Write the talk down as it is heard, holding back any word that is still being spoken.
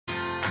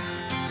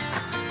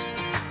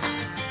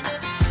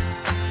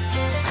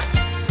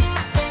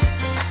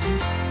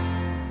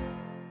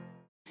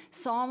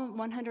Psalm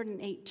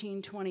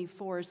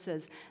 118:24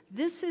 says,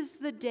 "This is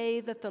the day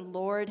that the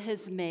Lord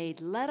has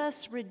made. Let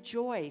us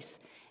rejoice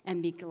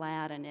and be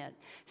glad in it."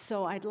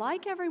 So I'd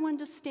like everyone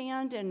to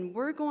stand, and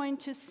we're going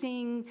to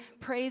sing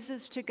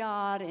praises to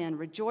God and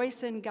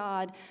rejoice in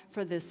God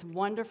for this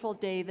wonderful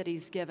day that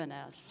He's given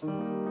us.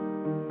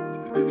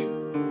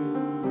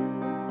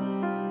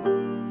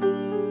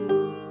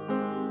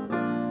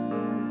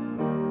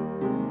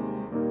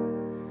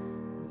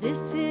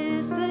 This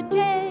is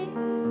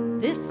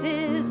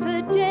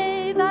the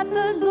day that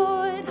the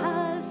Lord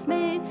has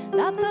made,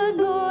 that the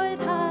Lord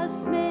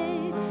has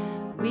made.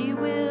 We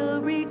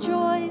will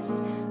rejoice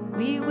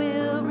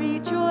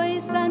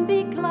and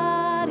be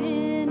glad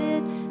in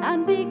it,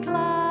 and be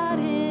glad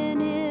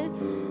in it.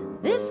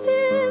 This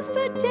is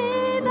the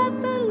day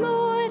that the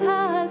Lord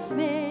has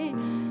made.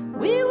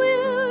 We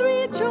will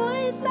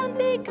rejoice and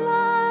be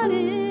glad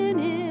in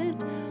it.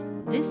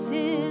 This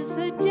is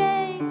the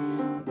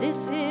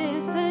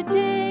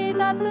day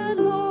that the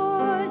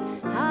Lord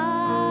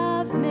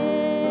hath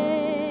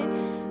made.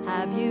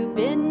 Have you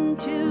been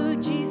to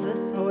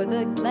Jesus for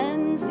the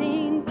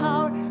cleansing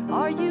power?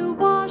 Are you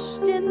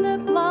washed in the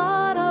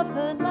blood of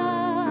the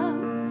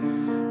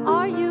Lamb?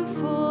 Are you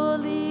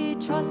fully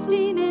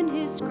trusting in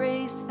His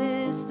grace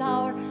this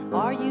hour?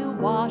 Are you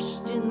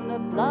washed in the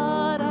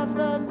blood of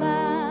the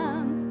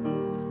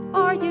Lamb?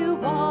 Are you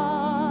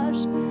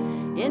washed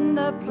in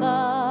the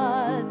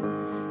blood,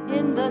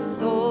 in the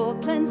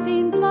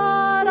soul-cleansing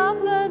blood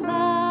of the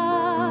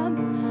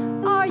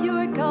Lamb? Are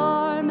your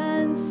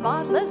garments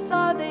spotless?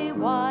 Are they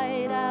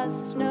white as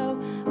snow?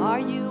 Are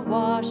you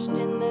washed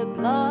in the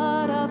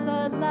blood of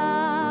the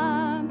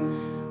Lamb?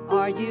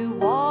 Are you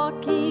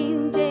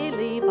walking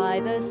daily by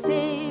the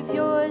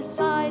Savior's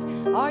side?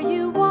 Are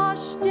you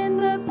washed in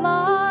the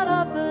blood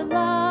of the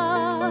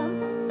Lamb?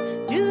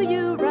 Do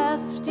you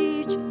rest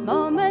each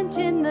moment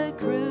in the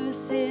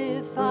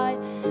crucified?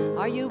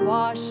 Are you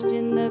washed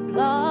in the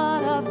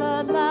blood of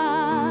the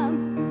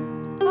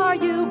Lamb? Are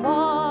you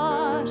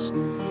washed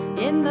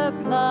in the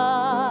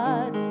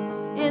blood,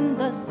 in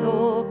the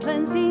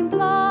soul-cleansing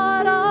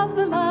blood of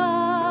the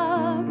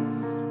Lamb?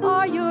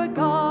 Are your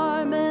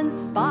garments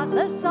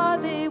spotless? Are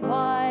they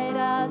white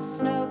as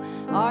snow?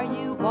 Are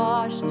you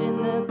washed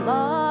in the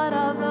blood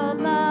of the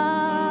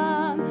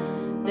Lamb?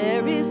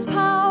 There is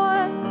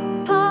power,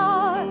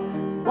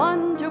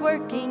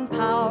 wonder-working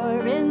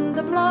power in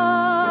the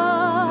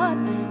blood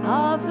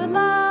of the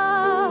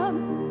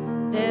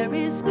Lamb. There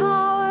is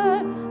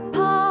power,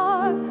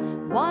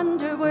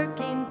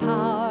 wonder-working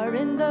power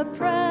in the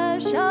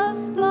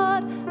precious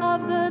blood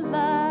of the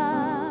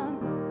Lamb.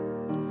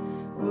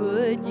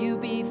 Would you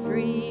be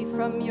free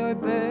from your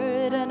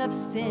burden of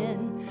sin?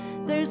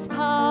 There's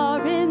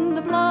power in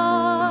the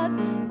blood,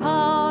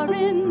 power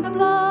in the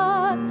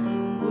blood.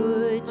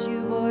 Would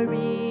you or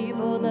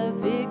evil a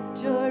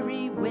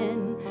victory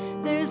win?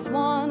 There's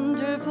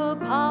wonderful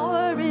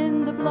power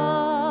in the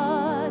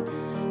blood.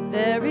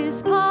 There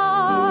is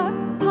power,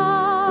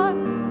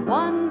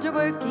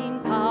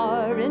 wonder-working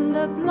power in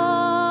the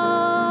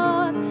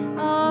blood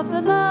of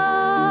the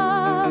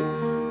Lamb.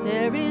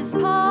 There is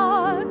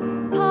power,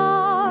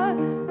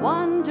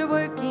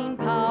 wonder-working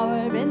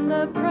power in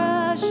the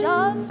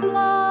precious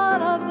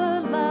blood of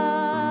the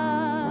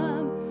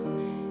Lamb.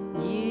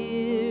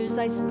 Years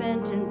I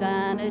spent in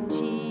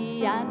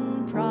vanity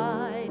and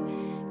pride,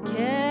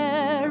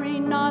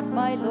 caring not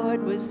my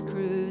Lord was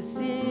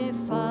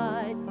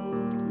crucified,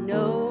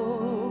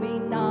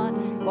 knowing not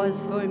was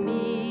for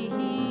me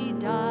He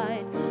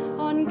died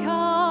on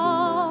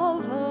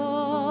Calvary.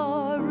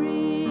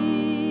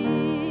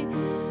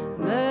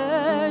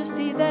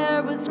 Mercy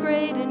there was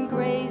great and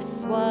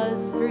grace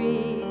was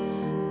free.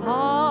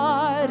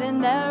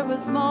 Pardon there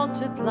was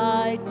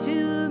multiplied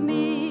to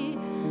me.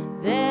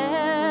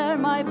 There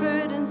my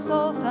burdened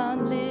soul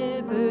found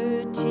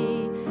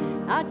liberty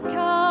at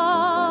Calvary.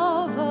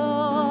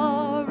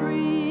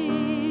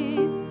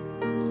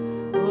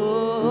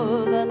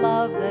 Oh, the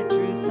love that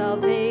drew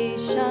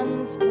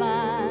salvation's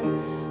plan.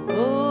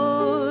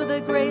 Oh,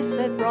 the grace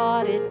that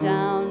brought it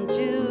down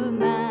to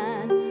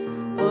man.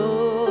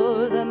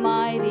 Oh, the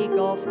mighty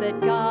gulf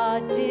that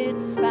God did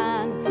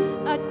span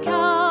at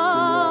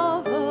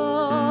Calvary.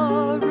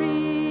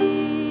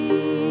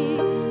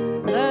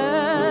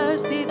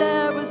 Mercy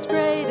there was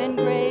great and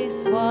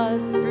grace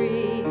was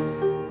free.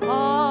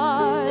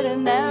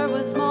 Pardon there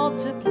was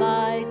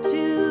multiplied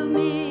to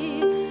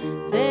me.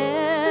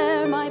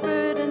 There my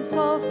burdened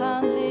soul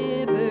found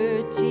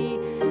liberty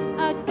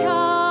at Calvary.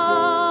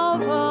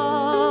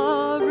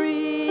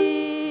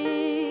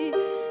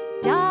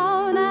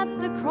 Down at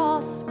the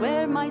cross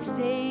where my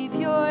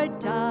Savior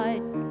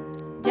died,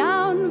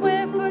 down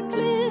where for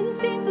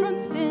cleansing from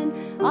sin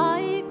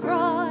I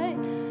cried,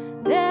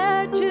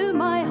 there to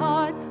my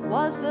heart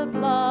was the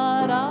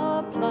blood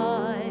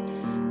applied.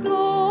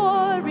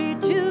 Glory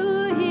to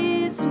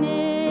His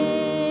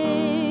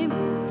name,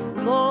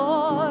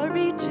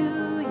 glory to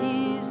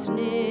His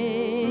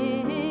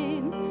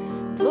name,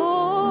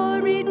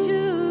 glory to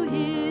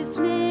His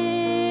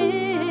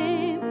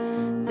name.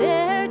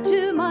 There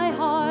to my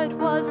heart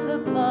was the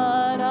blood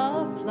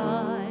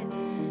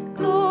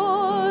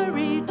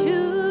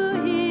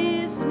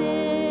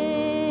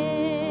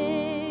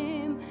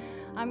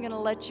I'm going to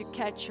let you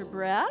catch your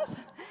breath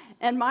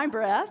and my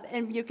breath,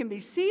 and you can be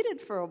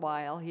seated for a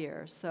while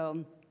here.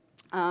 So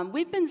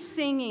we've been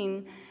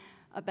singing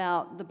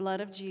about the blood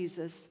of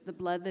Jesus, the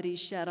blood that he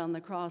shed on the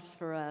cross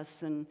for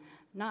us, and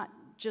not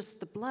just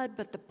the blood,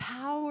 but the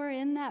power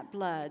in that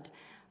blood.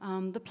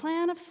 The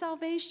plan of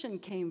salvation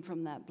came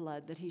from that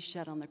blood that he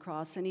shed on the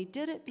cross, and he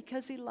did it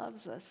because he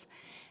loves us.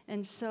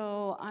 And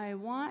so I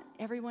want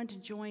everyone to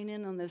join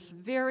in on this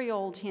very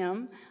old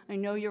hymn. I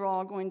know you're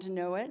all going to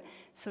know it.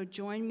 So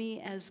join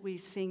me as we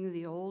sing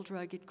the Old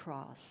Rugged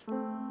Cross.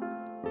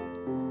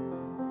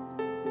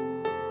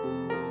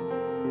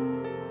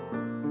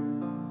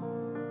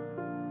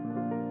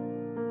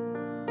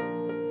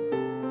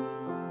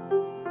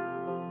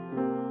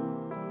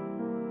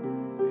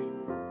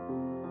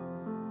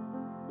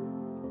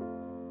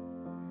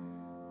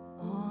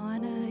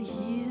 On a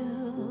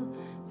hill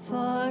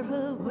far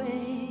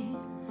away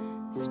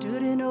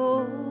stood an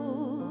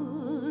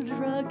old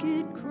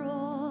rugged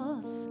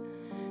cross,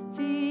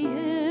 the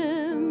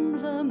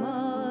emblem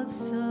of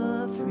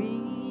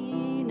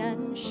suffering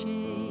and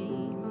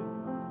shame.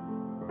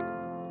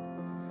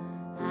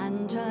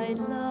 And I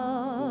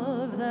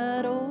love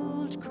that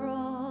old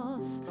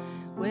cross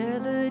where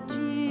the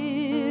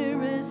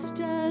dearest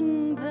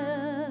and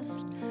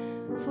best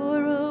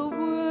for a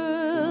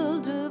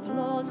world of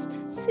lost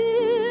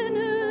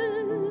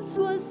sinners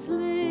was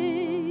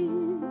slain.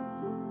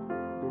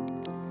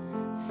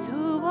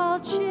 So I'll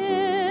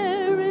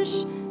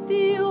cherish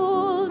the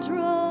old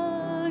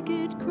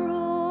rugged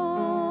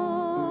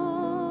cross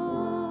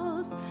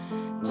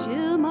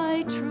till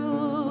my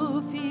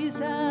trophies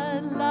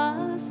at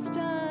last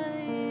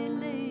I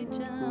lay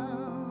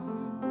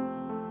down.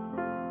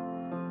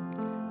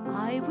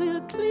 I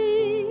will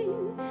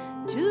cling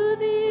to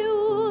the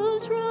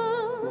old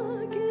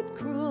rugged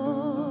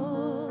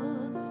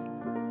cross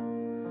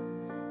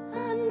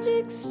and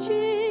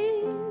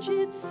exchange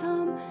it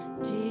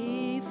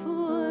someday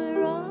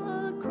for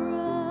a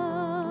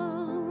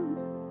crown.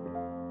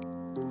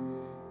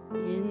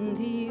 In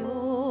the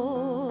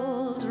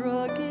old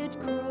rugged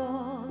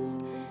cross,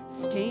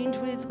 stained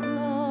with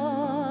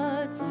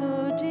blood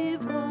so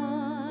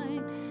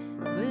divine,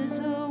 was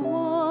a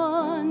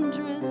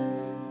wondrous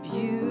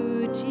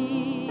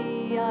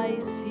beauty I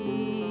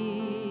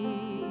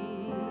see.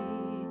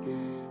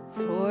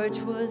 For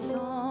 'twas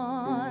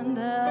on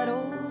that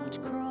old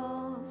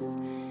cross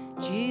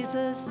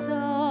Jesus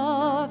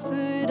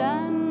suffered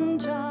and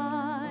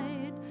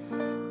died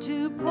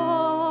to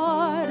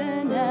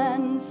pardon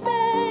and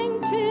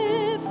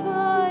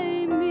sanctify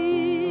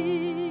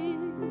me.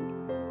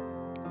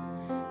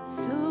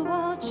 So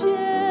I'll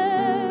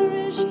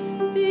cherish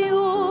the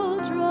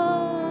old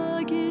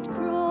rugged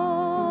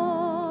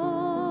cross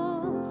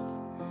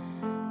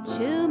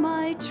till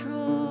my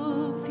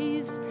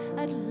trophies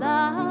at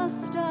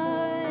last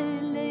I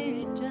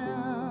lay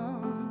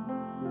down.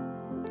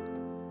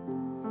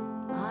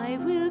 I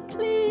will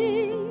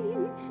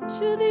cling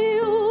to the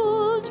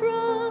old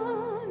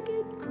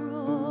rugged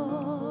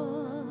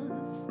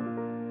cross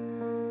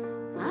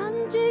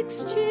and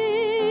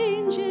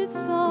exchange it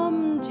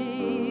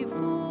someday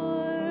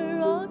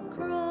for a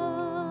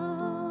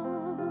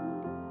crown.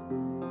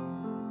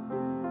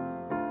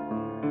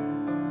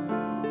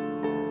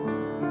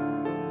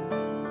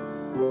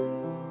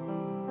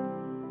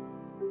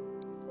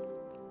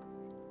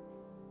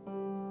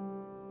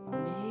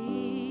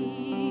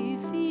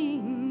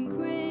 Amazing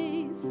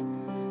grace,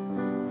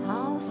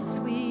 how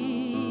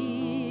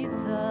sweet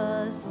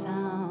the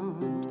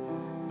sound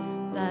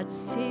that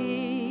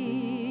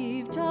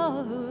saved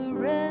a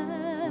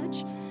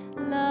wretch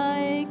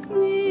like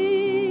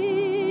me.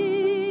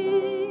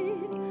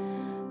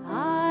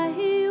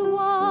 I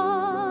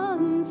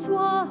once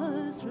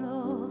was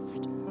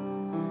lost,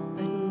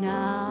 but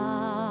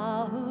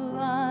now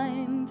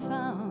I'm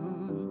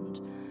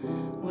found,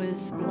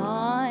 was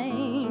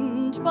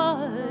blind,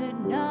 but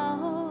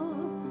now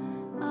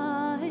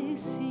I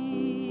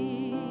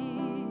see.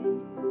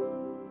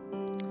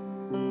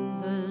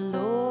 The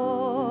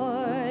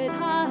Lord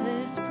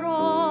has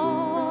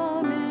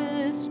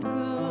promised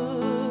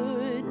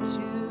good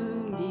to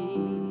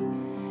me.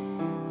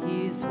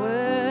 His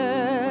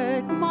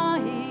word my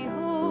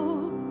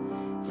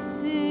hope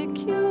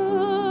secures.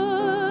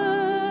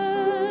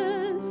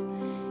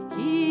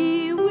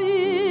 He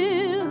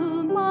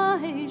will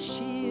my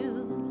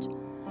shield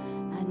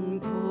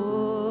and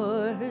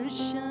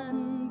portion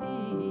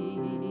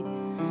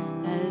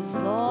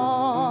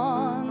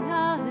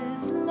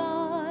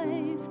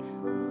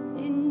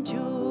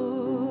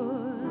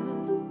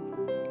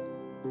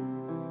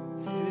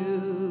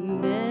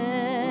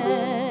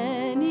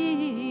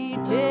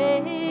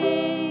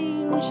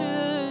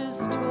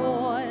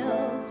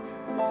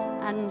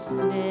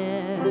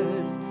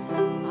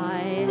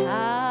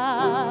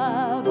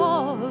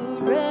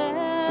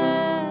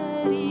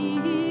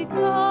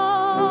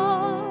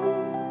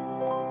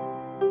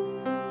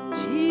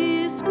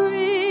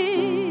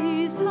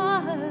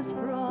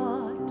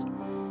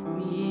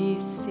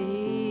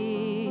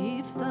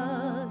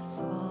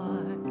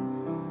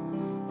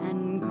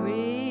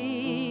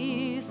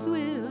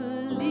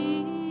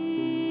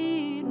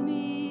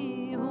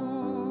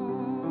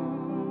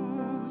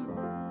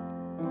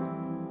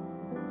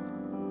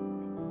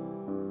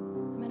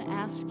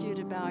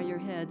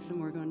heads and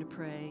we're going to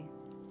pray.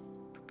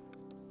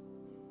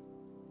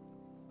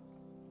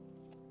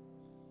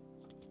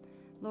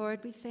 Lord,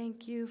 we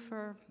thank you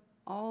for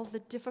all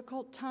the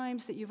difficult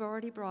times that you've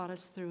already brought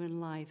us through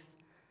in life.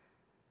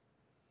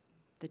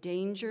 The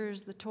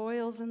dangers, the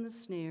toils, and the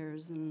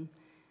snares. And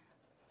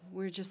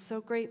we're just so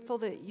grateful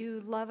that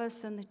you love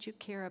us and that you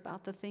care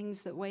about the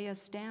things that weigh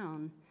us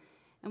down.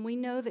 And we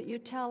know that you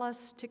tell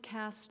us to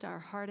cast our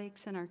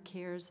heartaches and our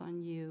cares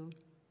on you.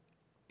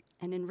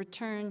 And in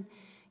return,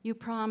 you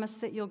promise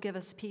that you'll give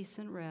us peace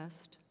and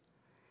rest.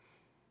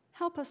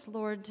 Help us,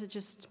 Lord, to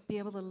just be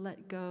able to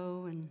let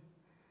go and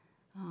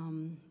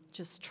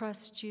just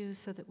trust you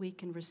so that we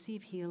can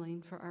receive healing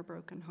for our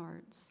broken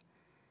hearts.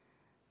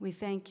 We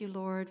thank you,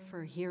 Lord,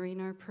 for hearing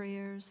our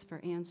prayers,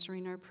 for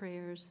answering our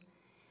prayers.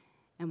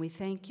 And we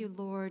thank you,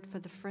 Lord, for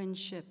the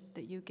friendship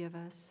that you give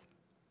us.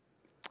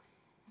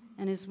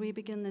 And as we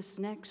begin this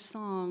next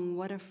song,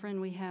 What a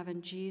Friend We Have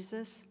in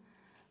Jesus,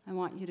 I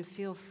want you to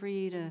feel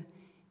free to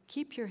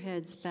keep your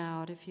heads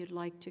bowed if you'd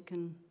like to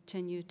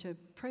continue to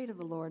pray to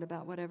the Lord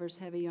about whatever's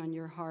heavy on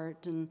your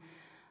heart. And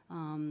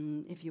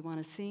if you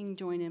want to sing,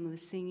 join in with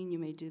the singing, you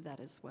may do that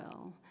as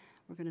well.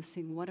 We're going to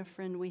sing What a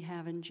Friend We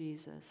Have in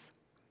Jesus.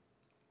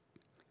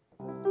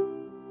 What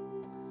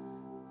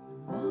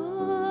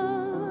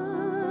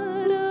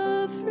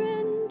a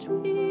friend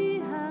we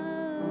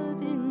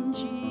have in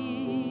Jesus.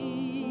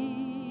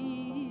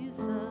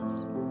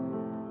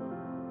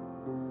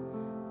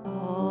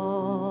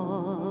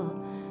 All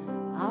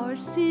our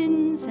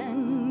sins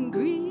and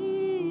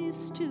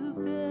griefs to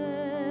bear.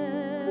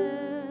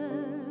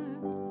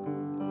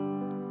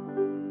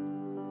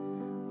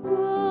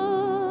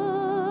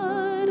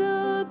 What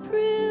a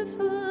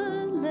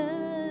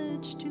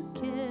privilege to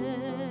carry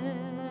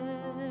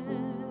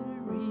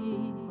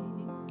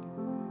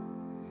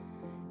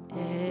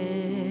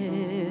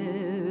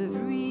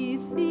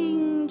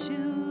everything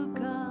to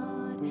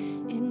God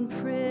in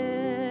prayer.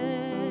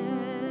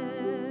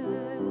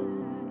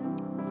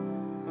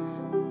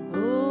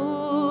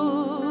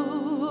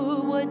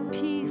 Oh, what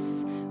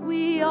peace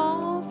we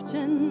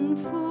often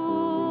forfeit.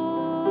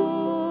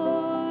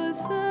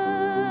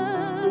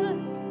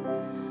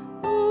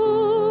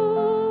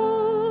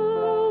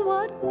 Oh,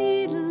 what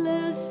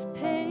needless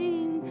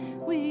pain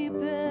we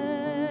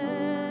bear.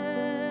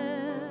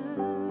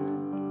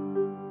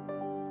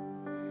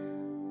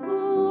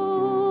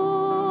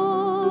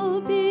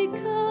 Oh,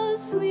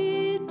 because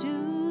we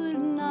do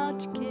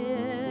not carry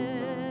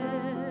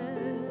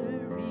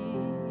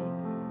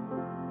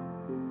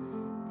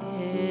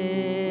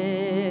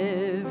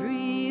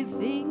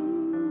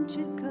everything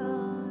to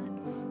God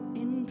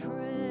in prayer.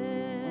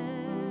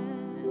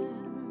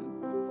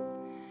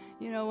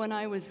 You know, when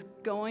I was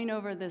going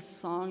over this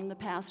song the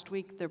past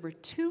week, there were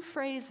two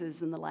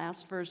phrases in the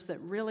last verse that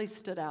really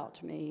stood out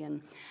to me.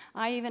 And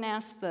I even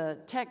asked the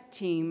tech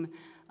team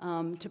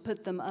to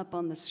put them up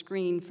on the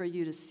screen for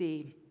you to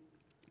see.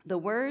 The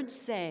words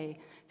say,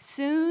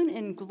 soon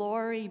in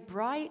glory,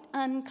 bright,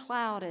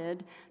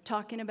 unclouded,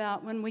 talking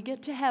about when we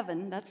get to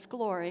heaven, that's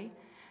glory,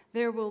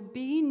 there will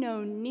be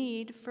no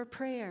need for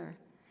prayer.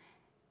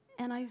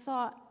 And I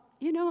thought,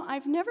 you know,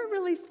 I've never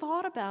really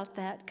thought about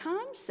that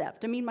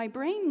concept. I mean, my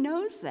brain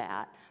knows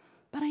that,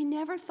 but I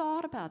never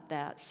thought about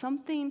that.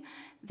 Something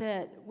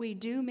that we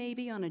do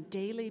maybe on a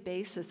daily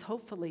basis,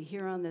 hopefully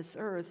here on this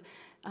earth,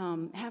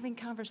 having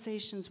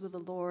conversations with the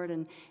Lord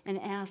and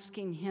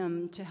asking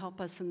Him to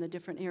help us in the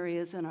different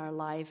areas in our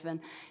life.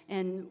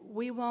 And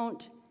we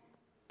won't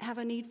have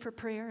a need for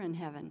prayer in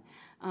heaven.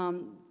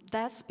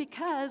 That's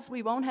because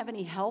we won't have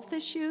any health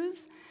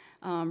issues,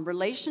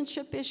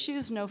 relationship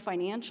issues, no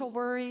financial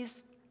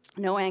worries,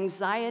 no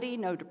anxiety,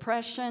 no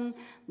depression,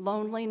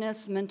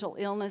 loneliness, mental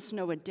illness,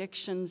 no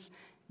addictions,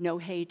 no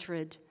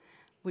hatred.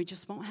 We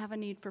just won't have a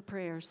need for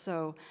prayer.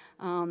 So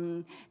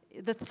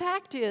the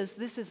fact is,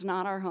 this is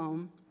not our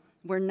home.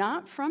 We're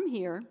not from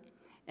here,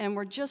 and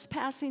we're just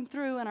passing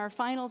through, and our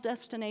final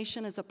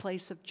destination is a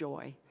place of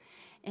joy.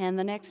 And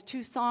the next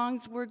two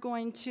songs we're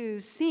going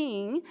to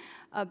sing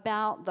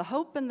about the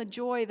hope and the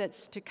joy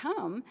that's to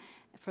come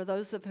for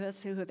those of us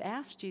who have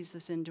asked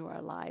Jesus into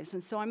our lives.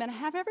 And so I'm going to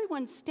have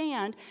everyone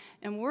stand,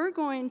 and we're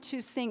going to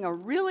sing a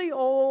really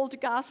old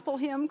gospel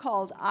hymn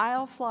called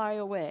I'll Fly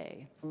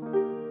Away.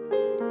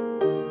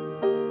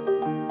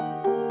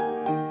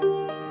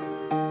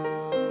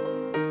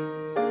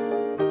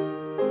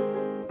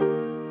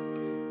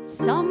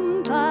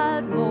 Some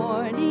glad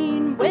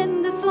morning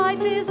when this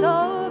life is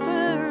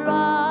over,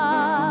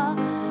 I'll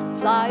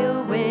fly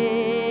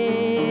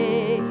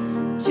away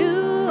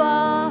to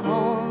a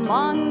home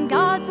on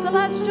God's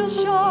celestial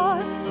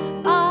shore.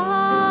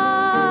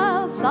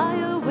 I'll fly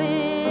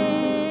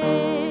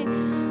away.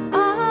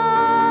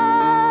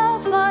 I'll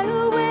fly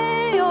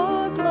away,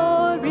 oh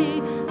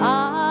glory.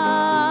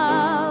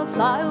 I'll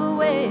fly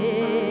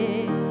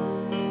away.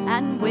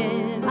 And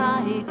when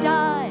I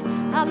die,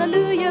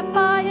 hallelujah,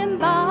 by and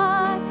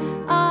by,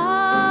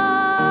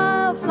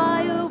 I'll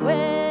fly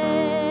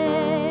away.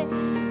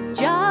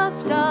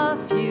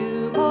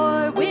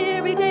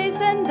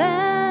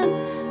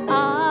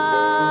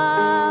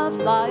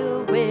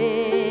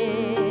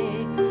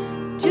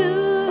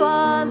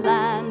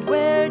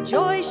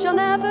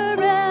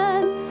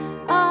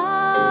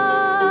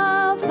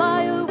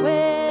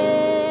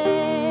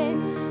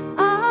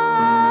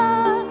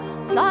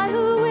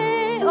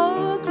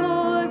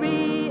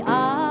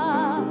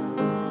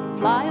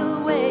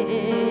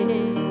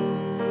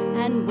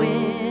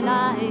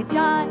 I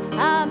die,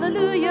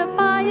 hallelujah,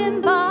 by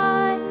and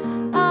by,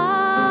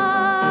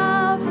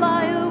 I'll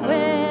fly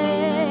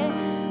away.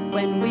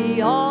 When we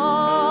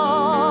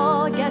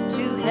all get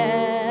to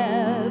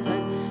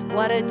heaven,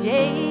 what a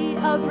day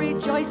of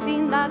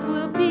rejoicing that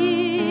will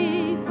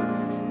be.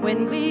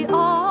 When we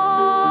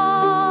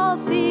all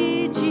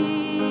see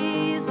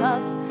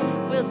Jesus,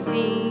 we'll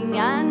sing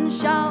and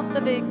shout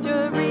the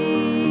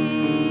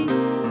victory.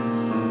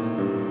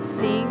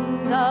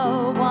 Sing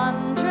the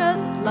wondrous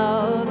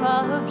love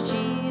of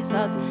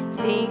Jesus,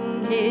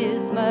 sing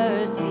his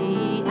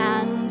mercy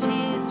and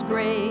his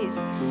grace.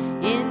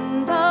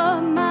 In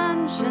the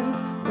mansions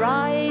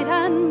bright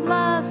and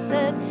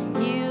blessed,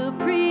 he'll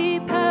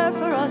prepare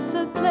for us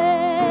a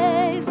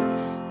place.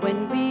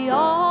 When we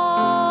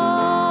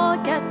all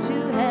get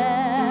to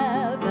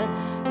heaven,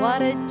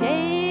 what a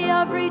day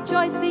of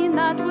rejoicing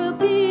that will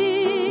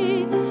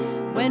be.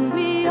 When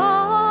we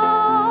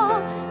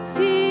all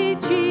see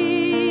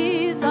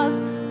Jesus,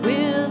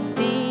 we'll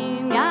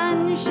sing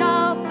and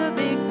shout the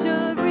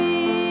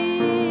victory.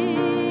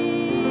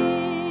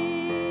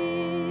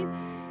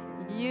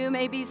 You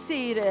may be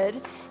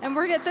seated. And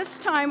at this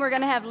time, we're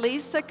going to have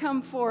Lisa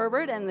come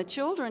forward and the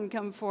children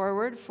come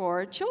forward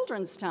for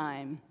children's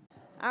time.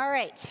 All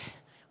right.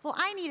 Well,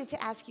 I needed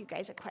to ask you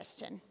guys a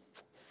question.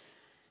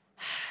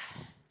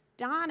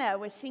 Donna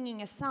was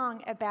singing a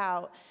song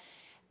about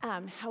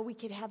how we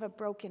could have a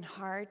broken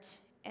heart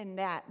and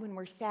that when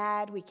we're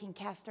sad, we can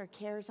cast our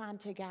cares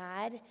onto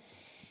God.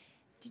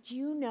 Did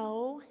you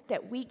know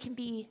that we can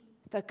be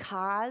the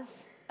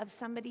cause of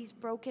somebody's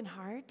broken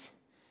heart?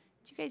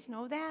 Did you guys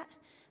know that?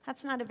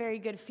 That's not a very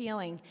good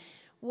feeling.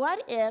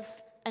 What if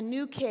a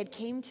new kid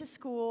came to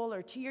school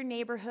or to your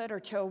neighborhood or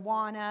to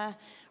Awana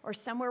or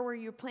somewhere where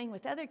you're playing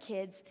with other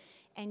kids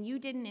and you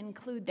didn't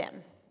include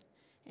them?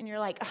 And you're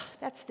like, oh,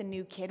 that's the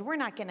new kid.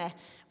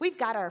 We've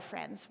got our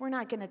friends. We're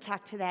not going to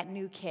talk to that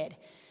new kid.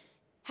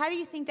 How do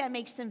you think that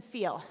makes them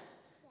feel?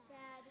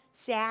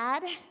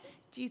 Sad. Sad?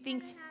 Do you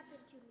think? It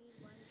happened to me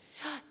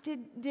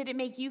once. Did it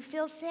make you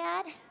feel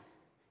sad?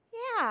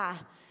 Yeah.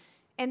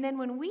 And then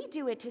when we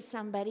do it to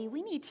somebody,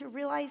 we need to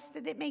realize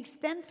that it makes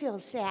them feel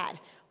sad.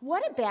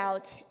 What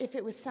about if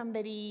it was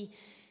somebody,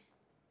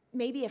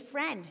 maybe a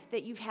friend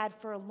that you've had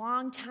for a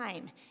long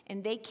time,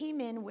 and they came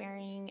in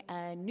wearing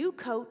a new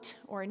coat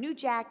or a new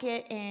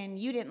jacket, and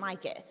you didn't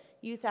like it.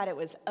 You thought it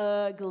was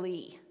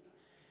ugly,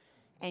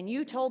 and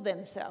you told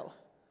them so.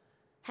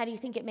 How do you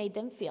think it made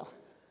them feel?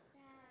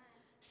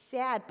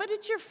 Sad. But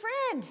it's your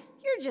friend.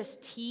 You're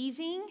just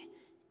teasing.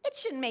 It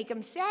shouldn't make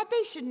them sad.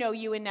 They should know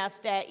you enough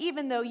that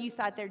even though you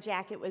thought their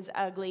jacket was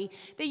ugly,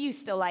 that you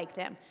still like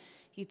them.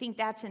 You think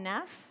that's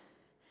enough?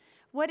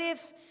 What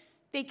if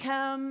they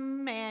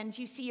come and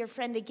you see your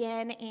friend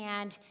again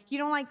and you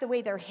don't like the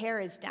way their hair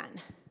is done?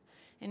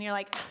 And you're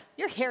like,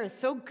 your hair is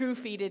so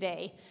goofy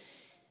today.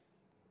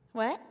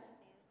 What?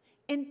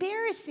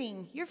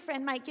 Embarrassing. Your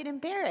friend might get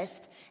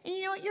embarrassed. And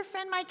you know what? Your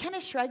friend might kind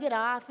of shrug it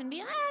off and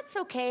be, it's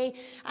okay.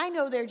 I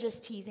know they're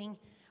just teasing.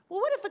 Well,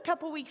 what if a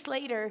couple weeks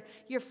later,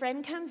 your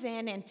friend comes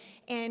in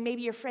and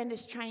maybe your friend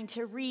is trying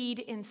to read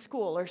in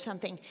school or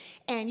something,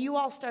 and you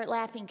all start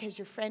laughing because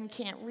your friend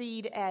can't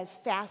read as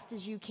fast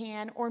as you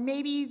can, or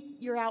maybe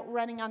you're out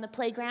running on the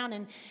playground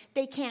and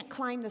they can't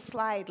climb the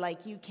slide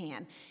like you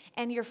can,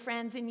 and your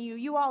friends and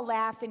you all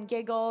laugh and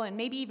giggle and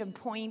maybe even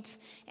point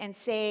and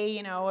say,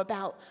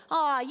 about,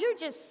 you're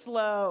just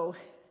slow.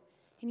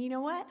 And you know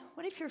what?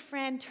 What if your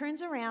friend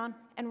turns around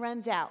and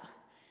runs out,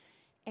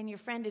 and your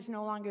friend is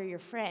no longer your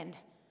friend?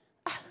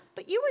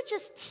 But you were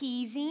just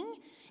teasing.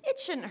 It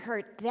shouldn't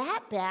hurt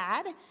that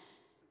bad.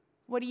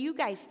 What do you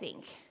guys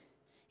think?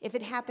 If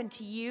it happened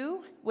to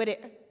you, would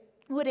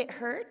it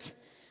hurt?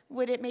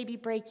 Would it maybe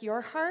break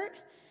your heart?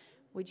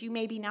 Would you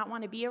maybe not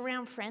want to be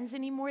around friends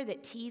anymore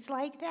that tease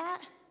like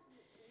that?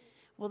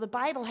 Well, the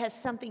Bible has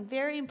something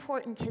very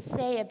important to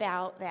say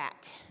about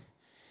that.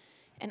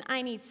 And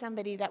I need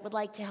somebody that would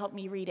like to help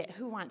me read it.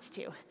 Who wants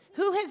to?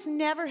 Who has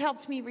never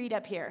helped me read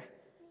up here?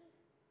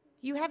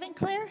 You haven't,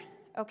 Claire?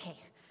 Okay.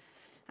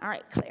 All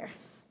right, Claire.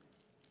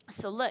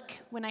 So look,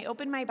 when I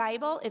open my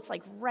Bible, it's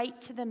like right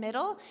to the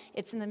middle.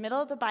 It's in the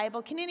middle of the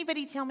Bible. Can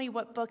anybody tell me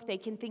what book they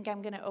can think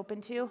I'm going to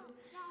open to?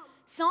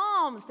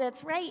 Psalms,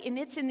 that's right. And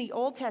it's in the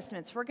Old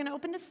Testament. So we're going to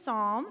open to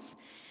Psalms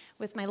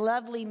with my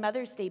lovely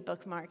Mother's Day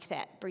bookmark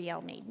that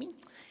Brielle made me.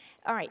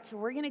 All right, so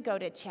we're going to go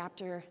to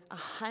chapter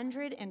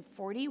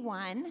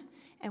 141.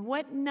 And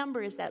what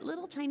number is that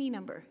little tiny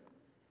number?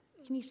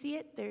 Can you see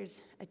it?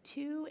 There's a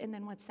 2, and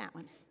then what's that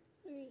one?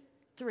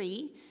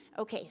 3.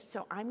 Okay,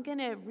 so I'm going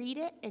to read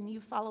it, and you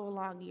follow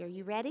along. Are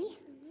you ready?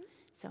 Mm-hmm.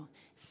 So,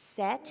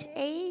 set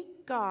a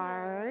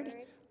guard,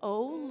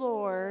 O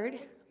Lord,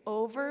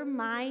 over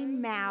my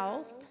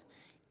mouth.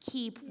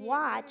 Keep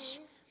watch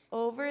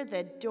over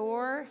the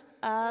door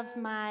of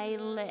my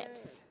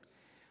lips.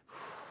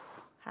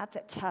 That's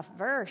a tough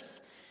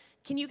verse.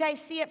 Can you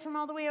guys see it from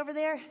all the way over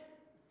there?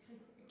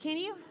 Can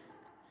you?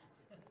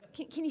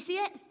 Can you see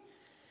it?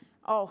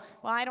 Oh,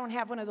 well, I don't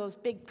have one of those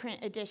big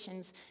print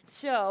editions.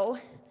 So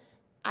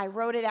I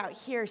wrote it out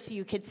here so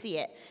you could see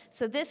it.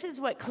 So this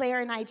is what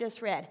Claire and I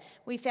just read.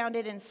 We found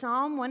it in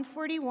Psalm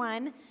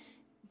 141,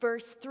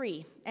 verse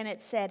 3. And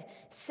it said,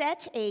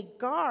 "Set a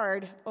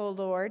guard, O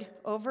Lord,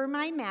 over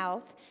my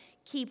mouth.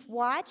 Keep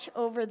watch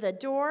over the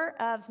door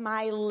of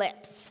my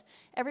lips."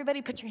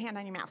 Everybody put your hand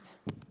on your mouth.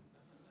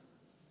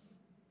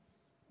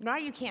 Now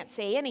you can't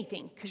say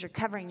anything because you're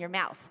covering your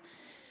mouth.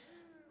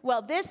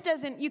 Well, this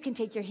doesn't, you can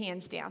take your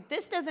hands down.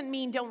 This doesn't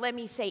mean don't let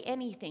me say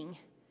anything.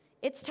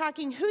 It's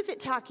talking, who's it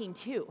talking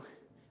to?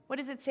 What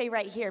does it say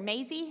right here?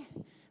 Maisie?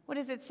 What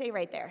does it say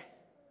right there?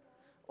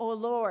 Oh,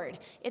 Lord.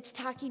 It's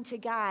talking to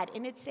God.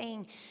 And it's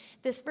saying,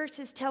 this verse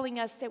is telling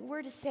us that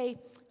we're to say,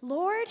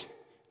 Lord,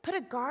 put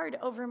a guard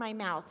over my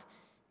mouth.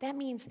 That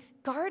means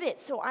guard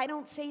it so I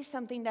don't say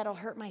something that'll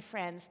hurt my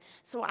friends.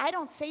 So I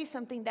don't say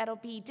something that'll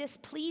be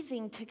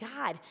displeasing to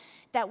God.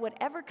 That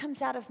whatever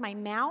comes out of my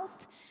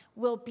mouth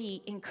will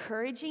be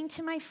encouraging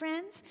to my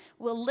friends,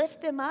 will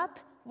lift them up,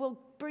 will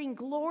bring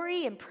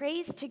glory and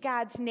praise to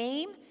God's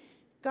name.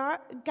 God,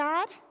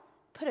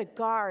 put a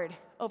guard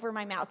over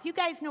my mouth. You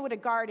guys know what a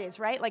guard is,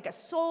 right? Like a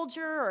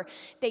soldier, or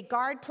they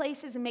guard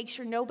places and make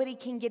sure nobody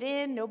can get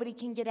in, nobody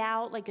can get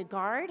out, like a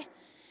guard.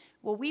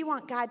 Well, we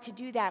want God to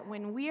do that.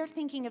 When we are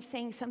thinking of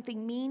saying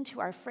something mean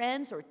to our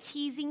friends or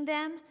teasing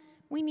them,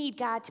 we need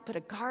God to put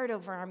a guard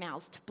over our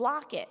mouths to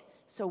block it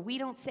so we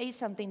don't say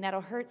something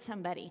that'll hurt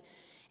somebody.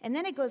 And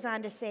then it goes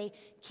on to say,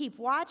 keep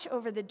watch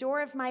over the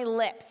door of my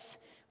lips.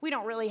 We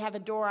don't really have a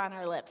door on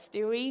our lips,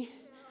 do we?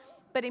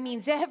 But it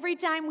means every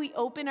time we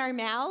open our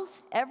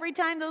mouths, every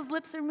time those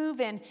lips are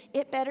moving,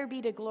 it better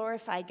be to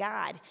glorify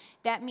God.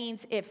 That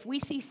means if we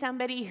see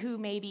somebody who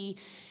maybe,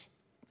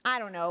 I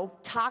don't know,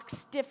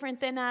 talks different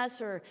than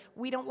us, or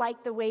we don't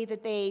like the way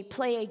that they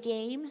play a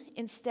game,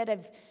 instead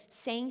of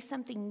saying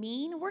something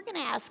mean, we're going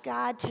to ask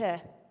God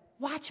to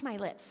watch my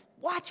lips.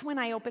 Watch when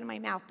I open my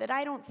mouth, that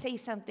I don't say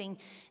something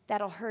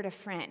that'll hurt a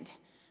friend.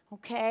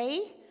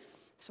 Okay?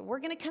 So we're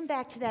going to come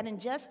back to that in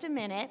just a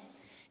minute.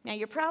 Now,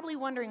 you're probably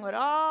wondering what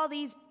all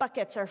these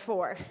buckets are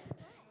for.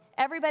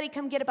 Everybody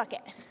come get a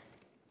bucket.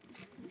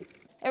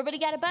 Everybody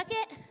got a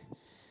bucket?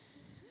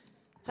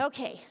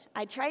 Okay,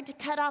 I tried to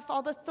cut off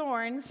all the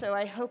thorns, so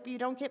I hope you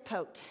don't get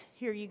poked.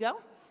 Here you go.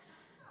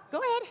 Go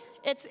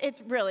ahead.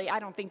 It's really, I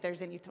don't think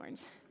there's any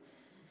thorns.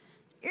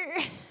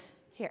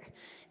 Here,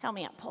 help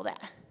me out, pull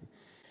that.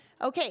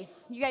 Okay,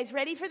 you guys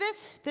ready for this?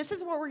 This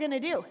is what we're going to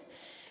do.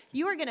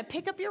 You are going to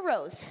pick up your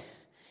rose,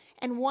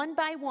 and one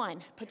by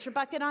one, put your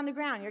bucket on the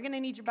ground. You're going to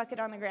need your bucket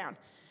on the ground.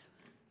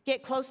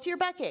 Get close to your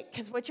bucket,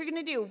 because what you're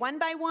going to do, one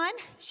by one,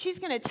 she's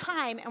going to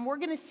time, and we're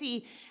going to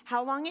see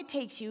how long it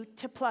takes you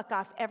to pluck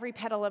off every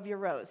petal of your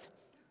rose.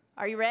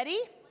 Are you ready?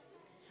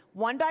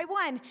 One by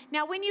one.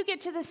 Now, when you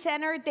get to the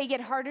center, they get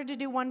harder to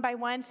do one by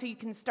one, so you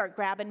can start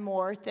grabbing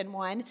more than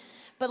one.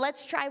 But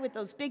let's try with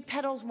those big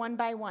petals one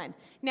by one.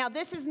 Now,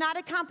 this is not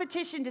a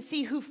competition to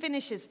see who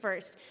finishes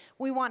first.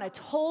 We want a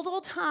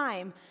total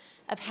time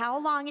of how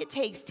long it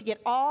takes to get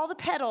all the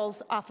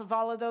petals off of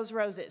all of those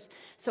roses.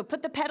 So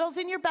put the petals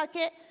in your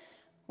bucket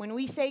when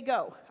we say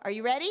go. Are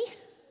you ready?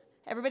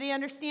 Everybody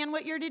understand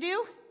what you're to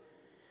do?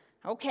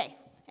 Okay.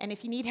 And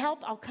if you need help,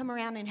 I'll come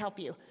around and help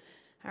you.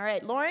 All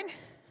right, Lauren,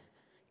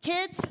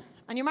 kids,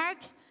 on your mark,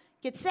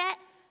 get set,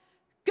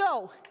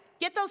 go.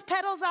 Get those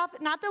petals off,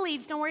 not the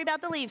leaves. Don't worry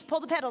about the leaves.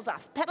 Pull the petals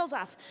off. Petals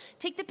off.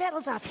 Take the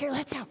petals off. Here,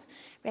 let's help.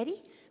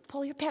 Ready?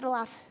 Pull your petal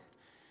off.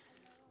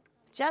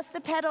 Just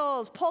the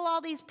petals. Pull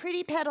all these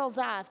pretty petals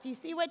off. Do you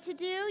see what to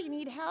do? You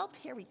need help?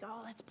 Here we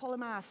go. Let's pull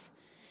them off.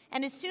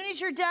 And as soon as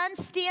you're done,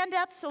 stand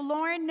up so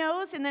Lauren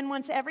knows. And then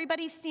once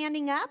everybody's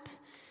standing up,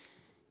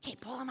 okay,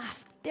 pull them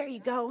off. There you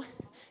go.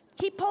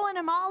 Keep pulling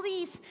them, all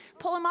these.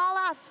 Pull them all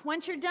off.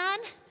 Once you're done,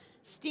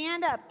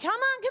 stand up. Come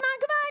on, come on,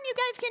 come on. You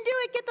guys can do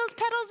it. Get those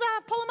petals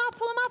off. Pull them off,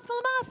 pull them off,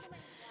 pull them off.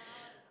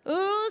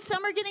 Ooh,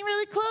 some are getting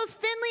really close.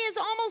 Finley is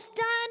almost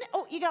done.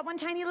 Oh, you got one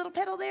tiny little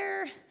petal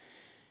there.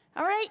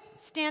 All right,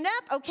 stand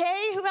up.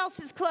 Okay, who else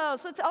is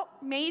close? Oh,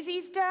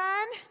 Maisie's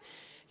done.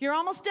 You're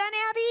almost done,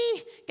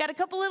 Abby. Got a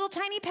couple little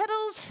tiny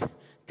petals.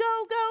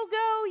 Go, go,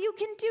 go. You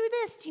can do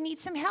this. Do you need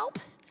some help?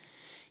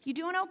 You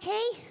doing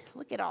okay?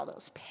 Look at all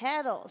those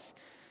petals.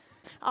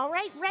 All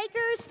right,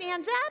 Riker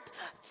stands up.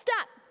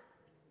 Stop.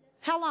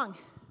 How long?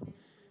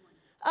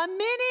 1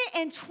 minute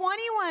and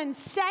 21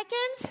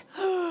 seconds.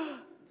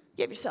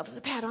 Give yourselves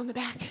a pat on the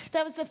back.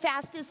 That was the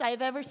fastest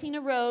I've ever seen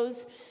a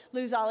rose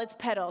lose all its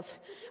petals.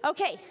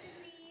 Okay,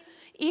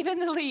 even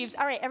the leaves.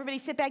 All right, everybody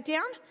sit back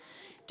down.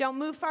 Don't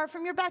move far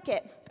from your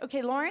bucket.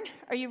 Okay, Lauren,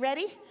 are you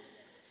ready?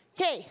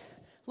 Okay,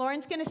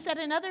 Lauren's gonna set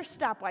another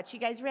stopwatch. You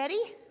guys ready?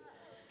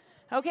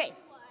 Okay.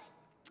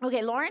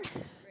 Okay, Lauren,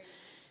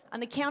 on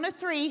the count of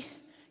 3,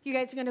 you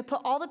guys are gonna put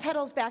all the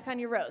petals back on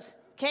your rose.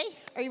 Okay,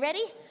 are you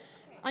ready?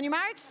 On your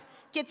marks,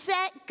 get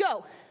set,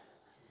 go.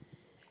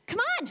 Come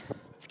on.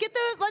 Let's get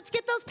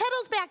those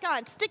petals back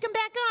on. Stick them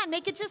back on.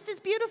 Make it just as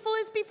beautiful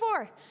as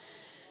before.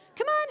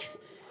 Come on.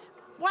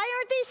 Why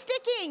aren't they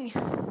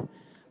sticking?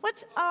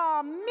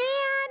 Oh,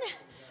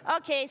 man.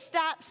 Okay,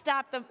 stop.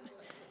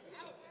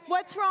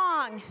 What's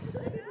wrong?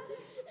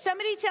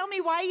 Somebody tell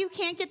me why you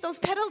can't get those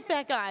petals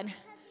back on.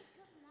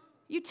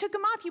 You took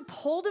them off. You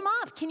pulled them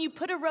off. Can you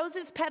put a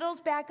rose's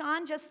petals back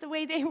on just the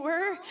way they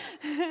were?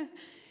 Glue won't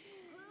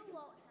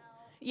help.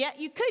 Yeah,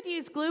 you could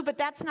use glue, but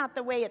that's not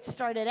the way it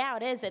started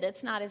out, is it?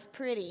 It's not as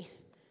pretty.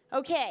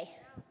 Okay,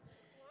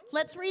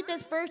 let's read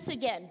this verse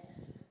again.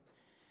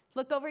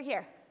 Look over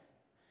here.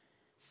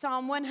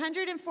 Psalm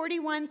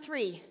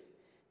 141:3.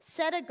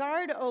 Set a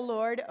guard, O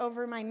Lord,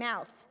 over my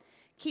mouth.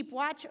 Keep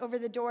watch over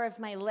the door of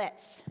my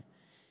lips.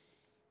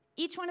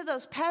 Each one of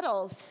those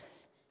petals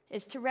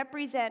is to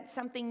represent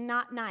something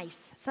not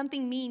nice,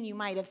 something mean you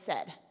might have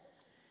said.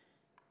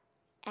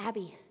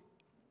 Abby,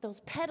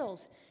 those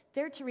petals,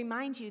 they're to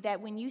remind you that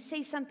when you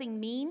say something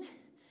mean,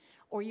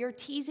 or you're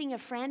teasing a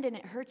friend and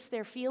it hurts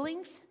their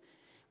feelings,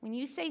 when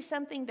you say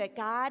something that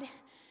God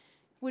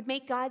would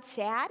make God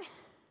sad,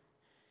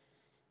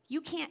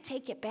 you can't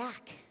take it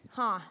back,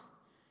 huh?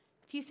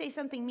 If you say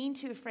something mean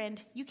to a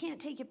friend, you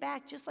can't take it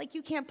back, just like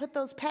you can't put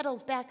those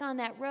petals back on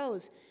that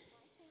rose.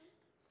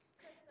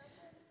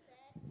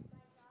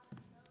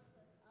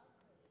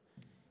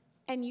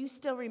 And you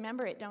still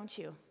remember it, don't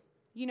you?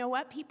 You know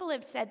what? People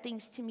have said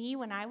things to me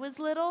when I was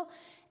little,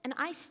 and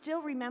I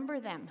still remember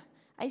them.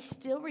 I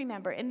still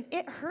remember, and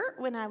it hurt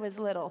when I was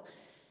little.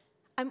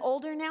 I'm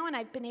older now, and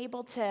I've been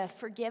able to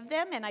forgive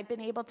them, and I've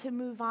been able to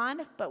move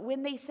on, but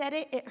when they said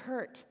it, it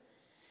hurt.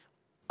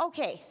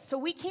 Okay, so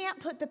we can't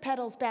put the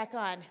petals back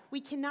on.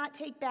 We cannot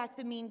take back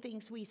the mean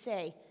things we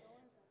say.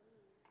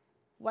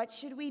 What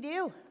should we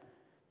do?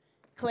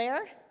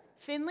 Claire?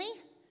 Finley?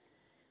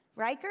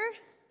 Riker?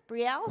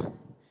 Brielle?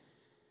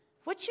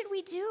 What should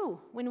we do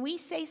when we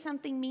say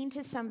something mean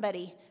to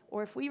somebody,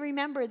 or if we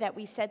remember that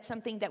we said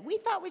something that we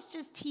thought was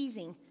just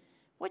teasing?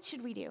 What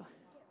should we do?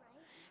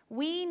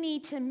 We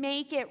need to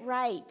make it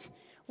right.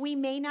 We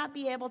may not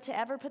be able to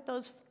ever put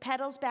those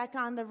petals back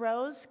on the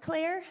rose,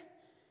 Claire,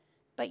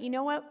 but you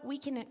know what? We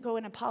can go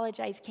and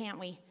apologize, can't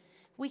we?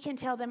 We can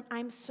tell them,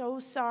 I'm so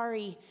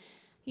sorry.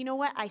 You know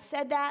what? I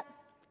said that,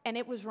 and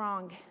it was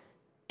wrong,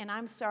 and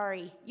I'm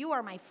sorry. You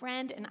are my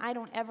friend, and I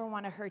don't ever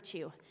want to hurt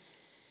you.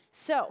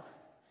 So,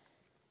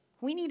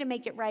 we need to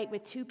make it right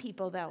with two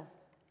people, though.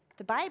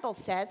 The Bible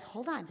says,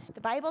 hold on,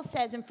 the Bible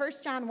says in 1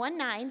 John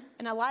 1:9,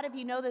 and a lot of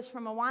you know this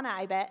from Awana,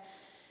 I bet,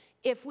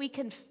 you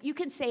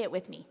can say it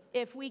with me.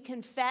 If we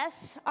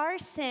confess our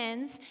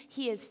sins,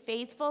 he is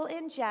faithful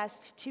and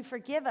just to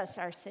forgive us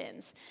our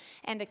sins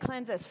and to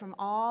cleanse us from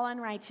all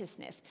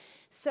unrighteousness.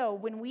 So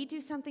when we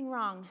do something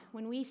wrong,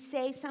 when we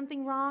say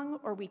something wrong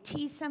or we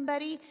tease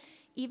somebody,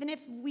 even if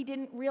we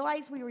didn't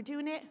realize we were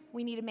doing it,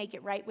 we need to make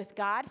it right with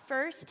God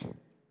first.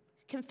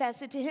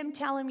 Confess it to him,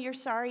 tell him you're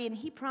sorry, and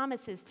he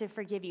promises to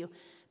forgive you.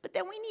 But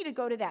then we need to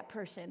go to that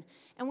person,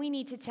 and we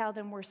need to tell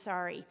them we're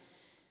sorry.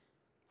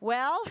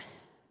 Well,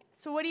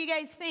 so what do you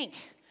guys think?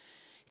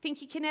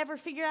 Think you can ever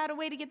figure out a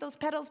way to get those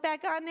petals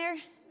back on there?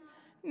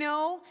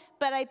 No,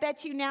 but I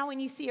bet you now when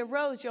you see a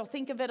rose, you'll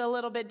think of it a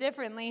little bit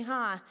differently,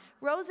 huh?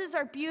 Roses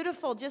are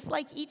beautiful, just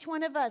like each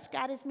one of us.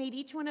 God has made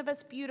each one of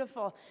us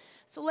beautiful.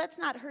 So let's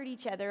not hurt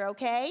each other,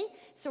 okay?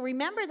 So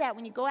remember that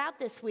when you go out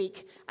this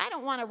week. I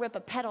don't want to rip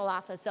a petal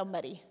off of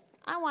somebody.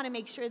 I want to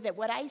make sure that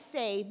what I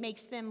say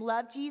makes them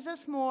love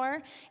Jesus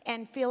more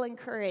and feel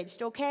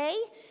encouraged, okay?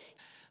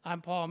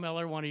 I'm Paul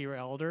Miller, one of your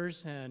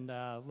elders, and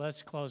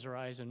let's close our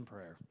eyes in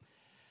prayer.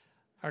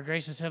 Our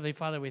gracious Heavenly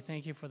Father, we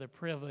thank you for the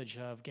privilege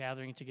of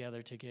gathering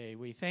together today.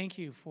 We thank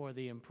you for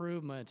the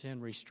improvement in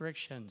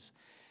restrictions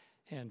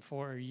and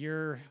for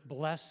your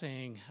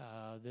blessing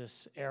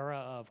this era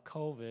of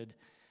COVID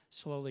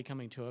slowly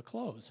coming to a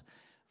close.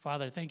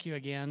 Father, thank you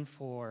again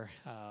for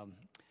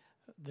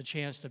the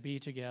chance to be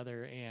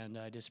together, and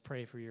I just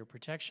pray for your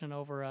protection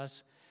over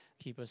us.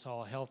 Keep us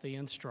all healthy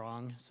and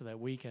strong so that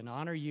we can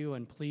honor you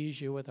and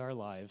please you with our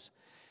lives.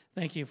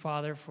 Thank you,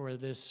 Father, for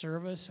this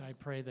service. I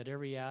pray that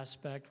every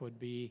aspect would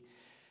be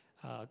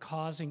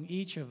causing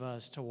each of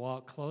us to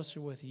walk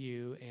closer with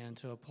you and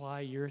to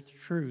apply your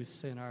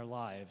truths in our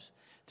lives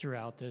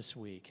throughout this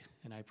week.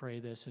 And I pray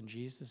this in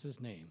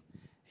Jesus' name.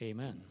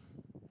 Amen.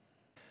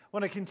 I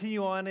want to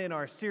continue on in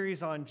our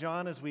series on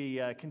John as we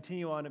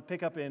continue on and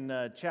pick up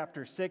in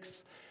chapter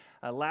 6.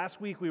 Last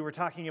week we were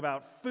talking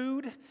about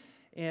food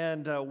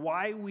and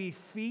why we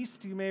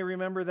feast. You may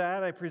remember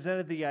that. I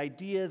presented the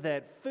idea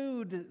that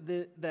food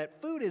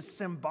is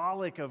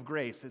symbolic of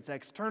grace. It's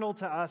external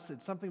to us.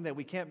 It's something that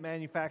we can't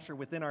manufacture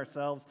within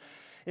ourselves.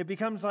 It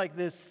becomes like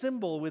this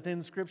symbol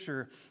within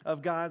Scripture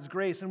of God's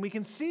grace. And we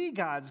can see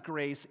God's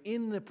grace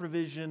in the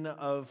provision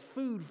of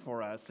food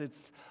for us.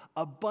 It's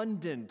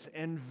abundant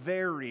and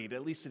varied,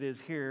 at least it is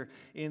here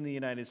in the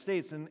United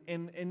States.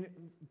 And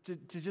to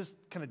just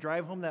kind of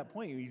drive home that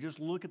point, you just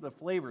look at the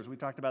flavors. We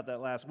talked about that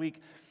last week.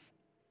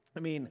 I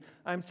mean,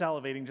 I'm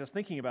salivating just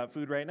thinking about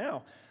food right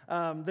now.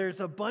 There's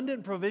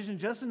abundant provision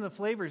just in the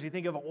flavors. You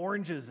think of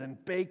oranges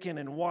and bacon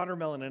and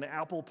watermelon and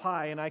apple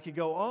pie, and I could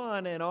go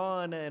on and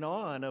on and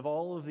on of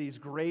all of these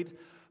great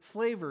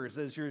flavors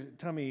as your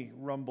tummy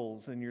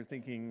rumbles and you're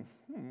thinking,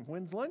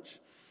 when's lunch?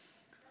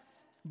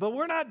 But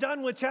we're not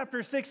done with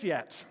chapter 6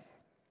 yet.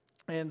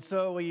 And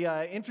so we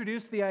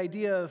introduced the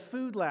idea of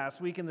food last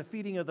week in the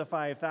feeding of the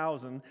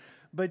 5,000.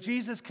 But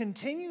Jesus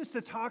continues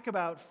to talk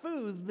about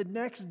food the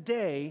next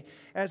day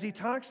as he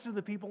talks to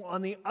the people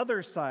on the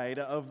other side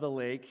of the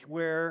lake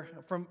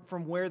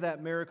from where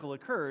that miracle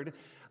occurred.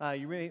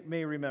 You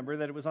may remember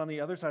that it was on the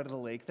other side of the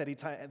lake that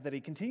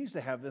he continues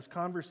to have this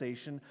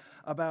conversation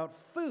about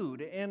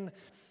food. And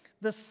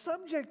the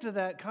subject of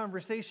that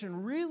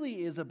conversation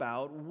really is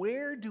about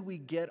where do we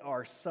get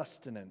our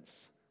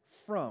sustenance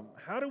from?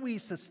 How do we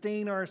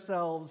sustain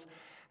ourselves?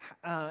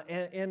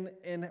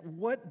 And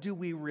what do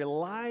we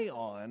rely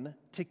on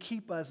to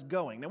keep us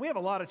going? Now, we have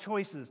a lot of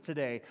choices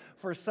today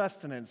for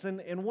sustenance.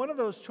 And one of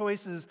those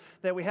choices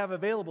that we have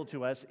available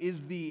to us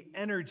is the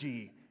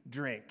energy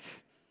drink.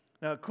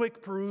 Now, a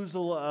quick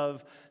perusal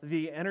of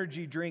the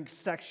energy drink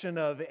section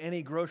of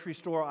any grocery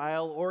store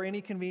aisle or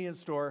any convenience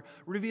store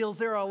reveals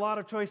there are a lot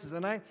of choices.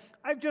 And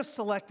I've just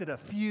selected a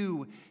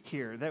few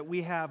here that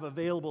we have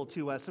available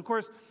to us. Of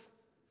course,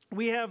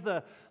 we have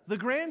the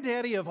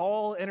granddaddy of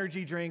all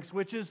energy drinks,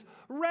 which is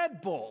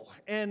Red Bull.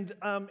 And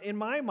in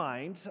my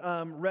mind,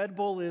 Red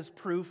Bull is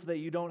proof that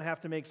you don't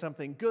have to make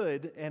something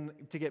good and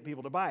to get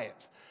people to buy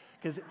it,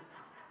 because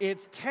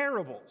it's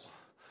terrible.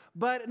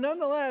 But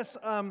nonetheless,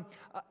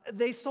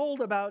 they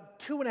sold about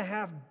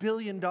 $2.5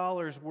 billion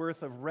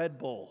worth of Red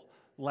Bull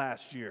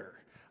last year,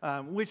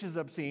 which is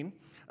obscene,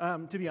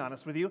 to be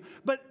honest with you.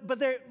 But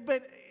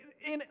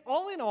in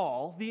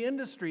all, the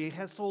industry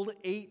has sold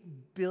 $8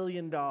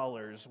 billion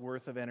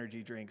worth of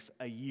energy drinks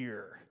a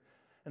year.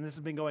 And this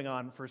has been going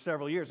on for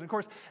several years. And of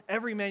course,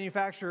 every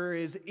manufacturer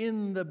is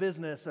in the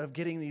business of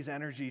getting these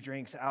energy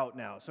drinks out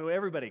now. So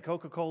everybody,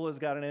 Coca-Cola's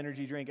got an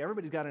energy drink.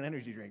 Everybody's got an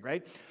energy drink,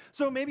 right?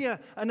 So maybe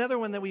another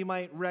one that we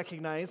might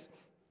recognize,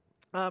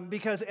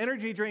 because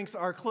energy drinks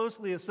are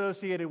closely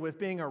associated with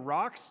being a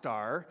rock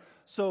star.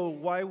 So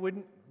why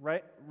wouldn't,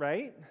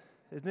 right?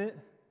 Isn't it?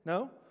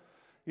 No?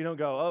 You don't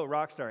go, oh,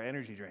 Rockstar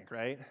energy drink,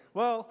 right?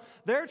 Well,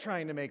 they're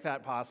trying to make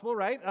that possible,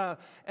 right?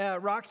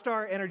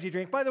 Rockstar energy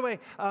drink. By the way,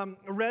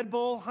 Red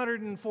Bull,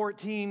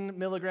 114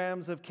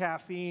 milligrams of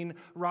caffeine.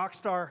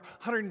 Rockstar,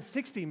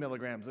 160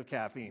 milligrams of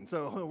caffeine.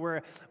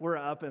 So we're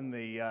up in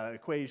the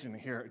equation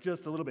here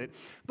just a little bit.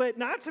 But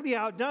not to be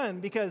outdone,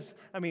 because,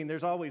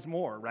 there's always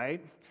more,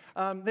 right?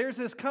 There's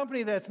this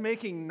company that's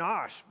making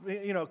NOsh.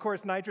 Of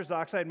course, nitrous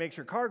oxide makes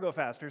your car go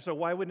faster, so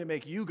why wouldn't it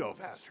make you go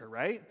faster,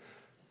 right?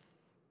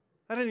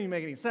 That didn't even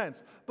make any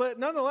sense. But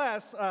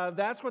nonetheless,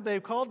 that's what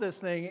they've called this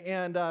thing,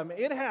 and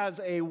it has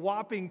a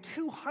whopping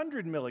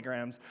 200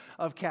 milligrams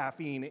of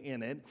caffeine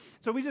in it.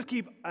 So we just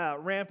keep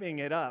ramping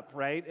it up,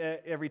 right?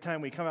 Every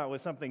time we come out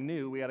with something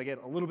new, we got to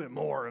get a little bit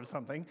more of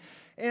something.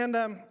 And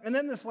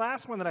then this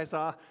last one that I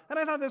saw, and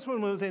I thought this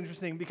one was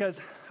interesting because,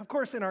 of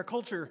course, in our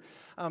culture,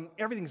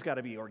 everything's got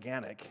to be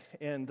organic.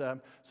 And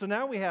so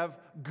now we have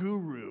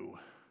Guru,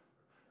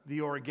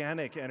 the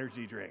organic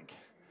energy drink.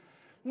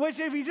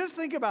 Which, if you just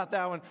think about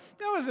that one,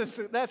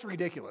 that's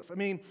ridiculous.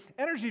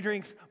 Energy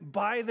drinks,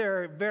 by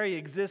their very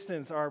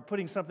existence, are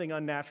putting something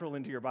unnatural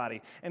into your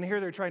body. And here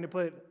they're trying to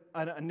put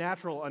a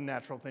natural,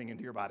 unnatural thing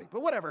into your body.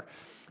 But whatever.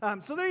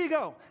 So there you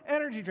go,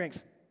 energy drinks.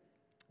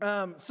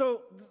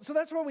 So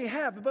that's what we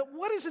have. But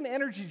what is an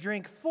energy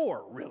drink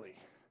for, really?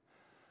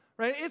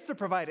 Right? It's to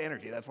provide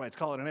energy. That's why it's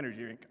called an energy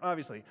drink,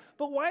 obviously.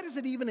 But why does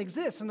it even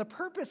exist? And the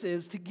purpose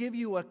is to give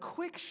you a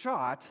quick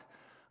shot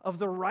of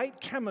the right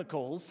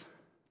chemicals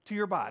to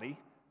your body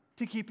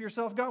to keep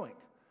yourself going.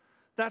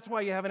 That's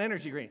why you have an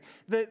energy drink.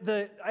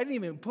 I didn't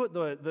even put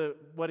the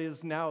what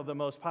is now the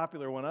most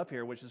popular one up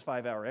here, which is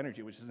 5-Hour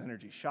Energy, which is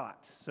energy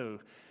shot. So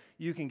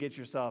you can get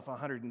yourself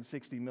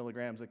 160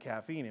 milligrams of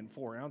caffeine in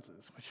 4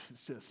 ounces, which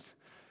is just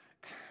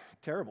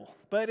terrible.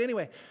 But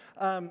anyway,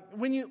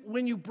 when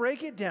you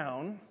break it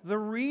down, the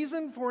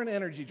reason for an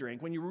energy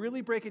drink, when you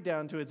really break it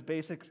down to its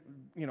basic,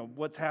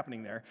 what's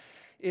happening there,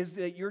 is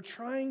that you're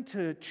trying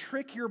to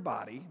trick your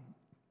body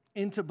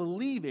into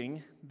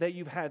believing that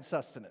you've had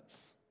sustenance.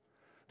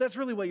 That's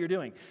really what you're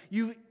doing.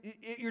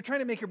 You're trying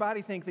to make your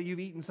body think that you've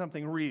eaten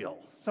something real,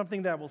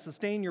 something that will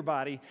sustain your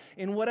body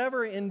in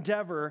whatever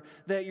endeavor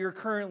that you're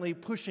currently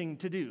pushing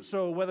to do.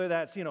 So whether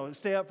that's,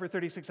 stay up for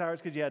 36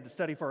 hours because you had to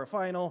study for a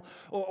final,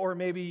 or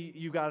maybe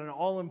you got an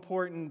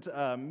all-important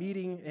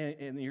meeting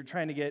and you're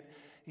trying to get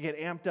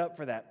amped up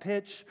for that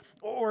pitch,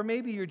 or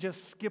maybe you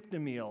just skipped a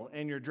meal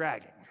and you're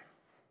dragging.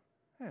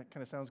 It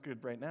kind of sounds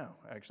good right now,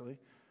 actually.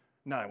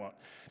 No, I won't.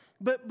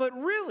 But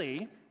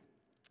really,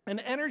 an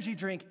energy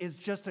drink is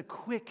just a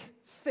quick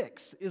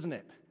fix, isn't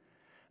it?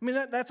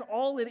 That's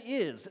all it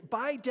is.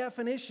 By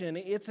definition,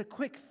 it's a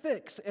quick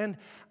fix. And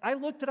I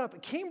looked it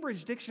up.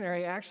 Cambridge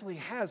Dictionary actually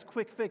has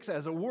quick fix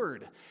as a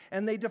word.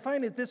 And they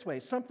define it this way: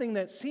 something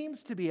that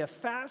seems to be a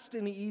fast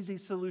and easy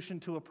solution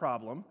to a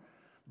problem,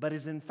 but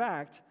is in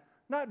fact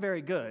not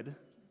very good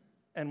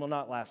and will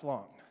not last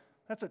long.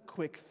 That's a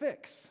quick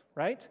fix,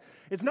 right?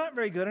 It's not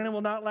very good and it will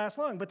not last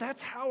long, but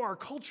that's how our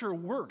culture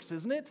works,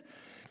 isn't it?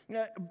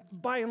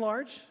 By and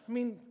large, I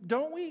mean,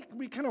 don't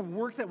we kind of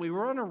work that way? We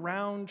run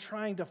around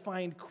trying to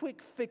find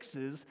quick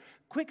fixes,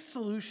 quick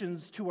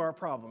solutions to our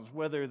problems,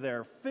 whether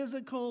they're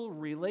physical,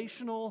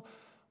 relational,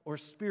 or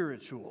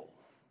spiritual.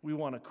 We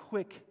want a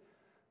quick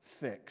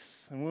fix.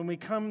 And when we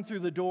come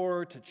through the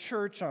door to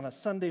church on a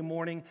Sunday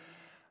morning,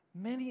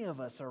 many of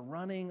us are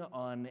running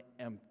on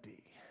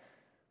empty.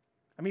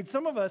 I mean,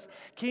 some of us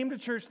came to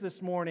church this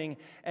morning,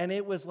 and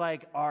it was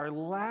like our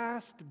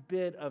last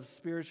bit of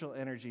spiritual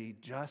energy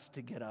just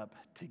to get up,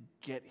 to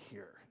get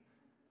here.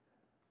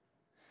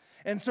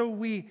 And so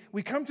we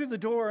come through the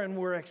door, and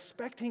we're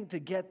expecting to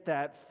get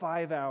that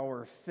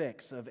 5-hour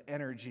fix of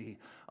energy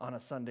on a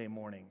Sunday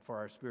morning for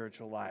our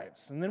spiritual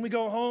lives. And then we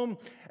go home,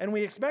 and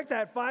we expect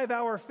that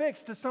 5-hour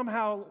fix to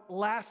somehow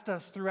last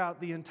us throughout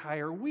the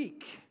entire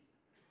week.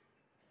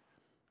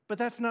 But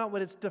that's not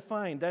what it's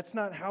defined. That's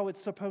not how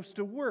it's supposed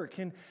to work.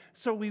 And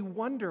so we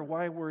wonder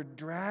why we're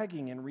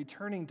dragging and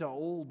returning to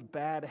old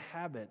bad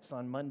habits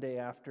on Monday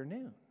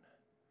afternoon.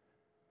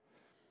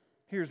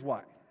 Here's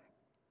why.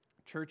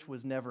 Church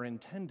was never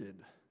intended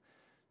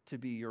to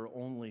be your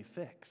only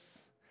fix.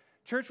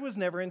 Church was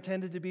never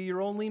intended to be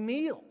your only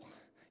meal.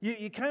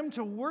 You come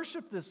to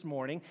worship this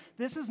morning.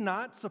 This is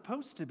not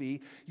supposed to be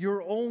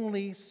your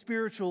only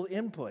spiritual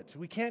input.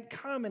 We can't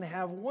come and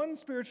have one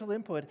spiritual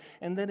input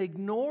and then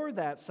ignore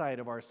that side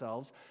of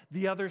ourselves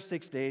the other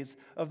 6 days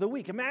of the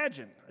week.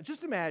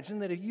 Just imagine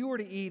that if you were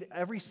to eat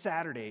every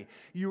Saturday,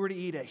 you were to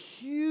eat a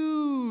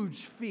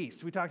huge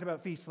feast. We talked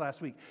about feasts last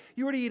week.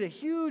 You were to eat a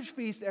huge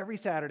feast every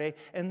Saturday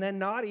and then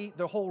not eat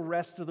the whole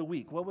rest of the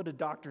week. What would a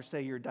doctor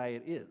say your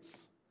diet is?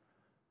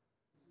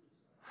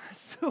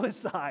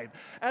 Suicide.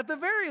 At the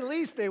very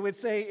least, they would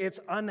say it's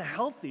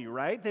unhealthy,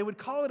 right? They would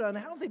call it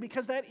unhealthy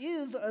because that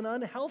is an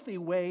unhealthy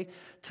way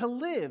to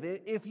live.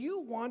 If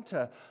you want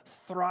to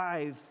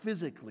thrive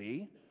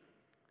physically,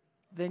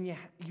 then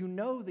you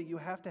know that you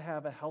have to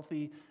have a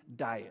healthy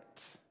diet.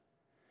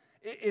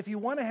 If you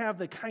want to have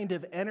the kind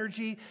of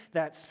energy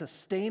that's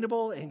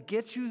sustainable and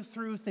gets you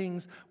through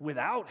things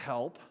without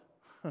help,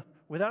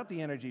 without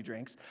the energy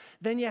drinks,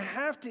 then you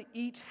have to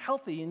eat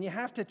healthy and you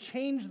have to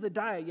change the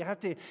diet. You have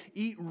to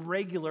eat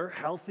regular,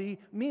 healthy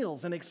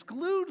meals and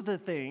exclude the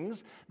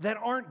things that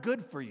aren't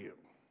good for you.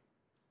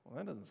 Well,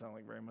 that doesn't sound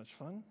like very much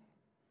fun.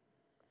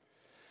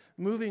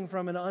 Moving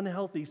from an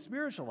unhealthy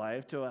spiritual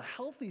life to a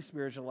healthy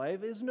spiritual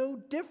life is no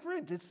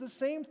different. It's the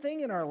same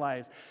thing in our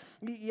lives.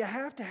 You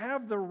have to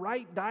have the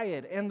right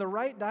diet, and the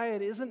right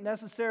diet isn't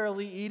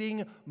necessarily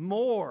eating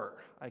more.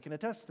 I can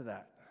attest to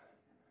that.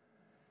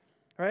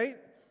 Right?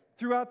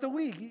 Throughout the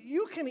week,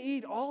 you can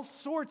eat all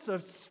sorts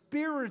of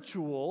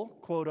spiritual,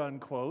 quote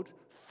unquote,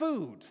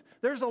 food.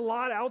 There's a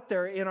lot out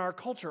there in our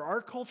culture.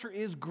 Our culture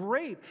is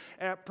great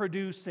at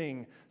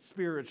producing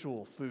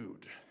spiritual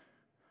food.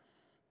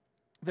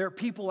 There are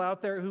people out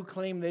there who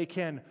claim they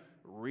can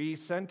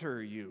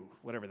recenter you,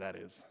 whatever that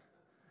is.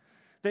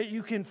 That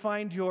you can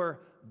find your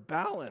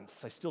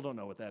balance. I still don't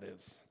know what that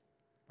is.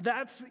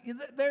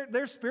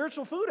 There's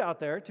spiritual food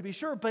out there, to be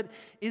sure, but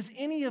is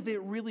any of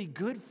it really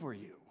good for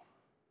you?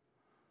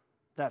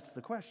 That's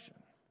the question.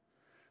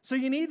 So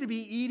you need to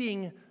be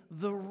eating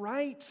the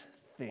right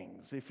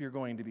things if you're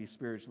going to be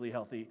spiritually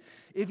healthy.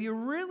 If you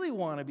really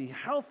want to be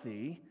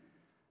healthy,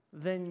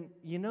 then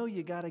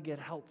you got to get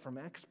help from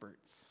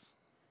experts.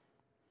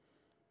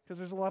 Because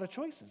there's a lot of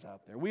choices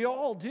out there. We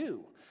all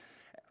do.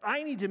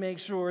 I need to make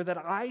sure that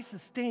I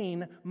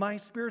sustain my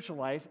spiritual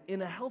life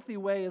in a healthy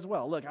way as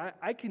well. Look,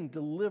 I can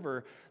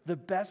deliver the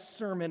best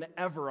sermon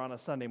ever on a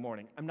Sunday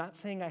morning. I'm not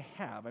saying I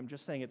have. I'm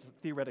just saying it's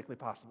theoretically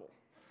possible.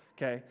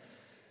 Okay?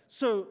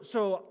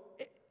 So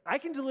I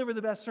can deliver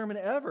the best sermon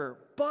ever,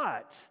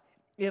 but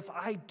if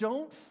I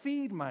don't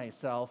feed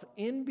myself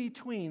in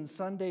between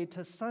Sunday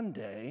to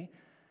Sunday,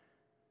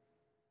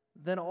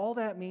 then all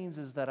that means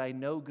is that I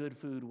know good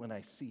food when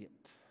I see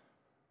it.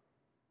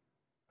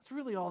 That's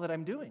really all that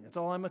I'm doing. That's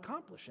all I'm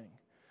accomplishing.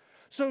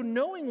 So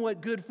knowing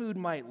what good food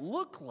might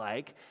look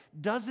like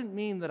doesn't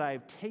mean that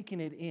I've taken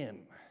it in.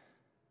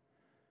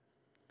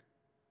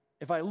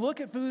 If I look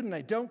at food and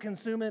I don't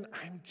consume it,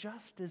 I'm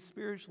just as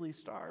spiritually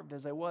starved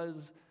as I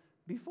was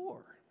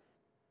before.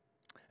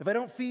 If I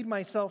don't feed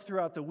myself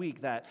throughout the week,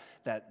 that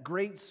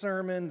great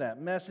sermon,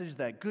 that message,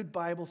 that good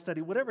Bible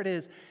study, whatever it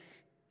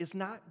is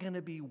not going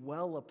to be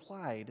well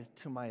applied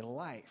to my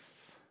life.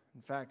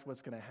 In fact,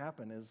 what's going to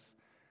happen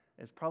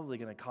is probably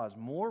going to cause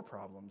more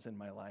problems in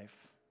my life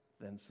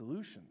than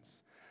solutions.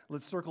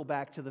 Let's circle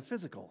back to the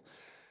physical.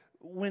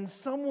 When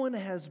someone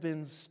has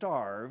been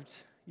starved,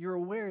 you're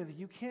aware that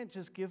you can't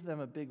just give them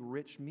a big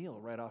rich meal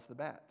right off the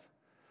bat.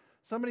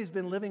 Somebody's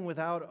been living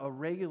without a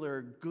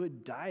regular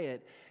good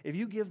diet. If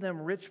you give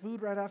them rich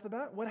food right off the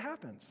bat, what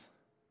happens?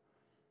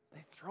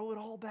 They throw it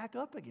all back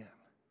up again.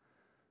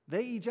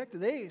 They eject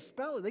it, they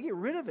expel it, they get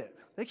rid of it.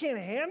 They can't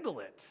handle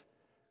it.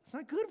 It's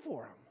not good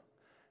for them.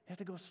 You have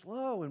to go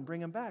slow and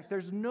bring them back.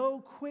 There's no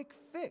quick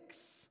fix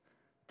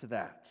to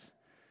that.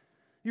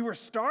 You were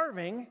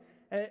starving,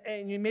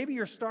 and maybe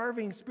you're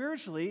starving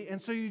spiritually,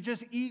 and so you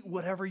just eat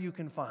whatever you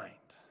can find.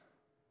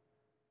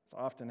 It's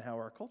often how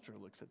our culture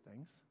looks at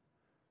things.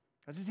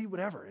 I'll just eat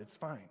whatever. It's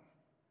fine.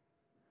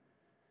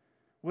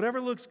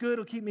 Whatever looks good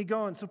will keep me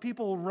going. So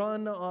people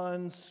run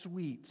on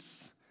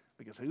sweets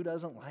because who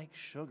doesn't like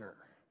sugar,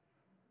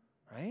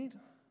 right?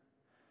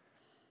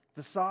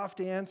 The soft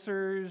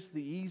answers,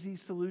 the easy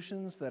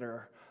solutions that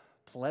are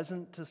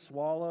pleasant to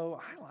swallow,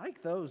 I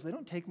like those. They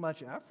don't take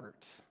much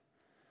effort.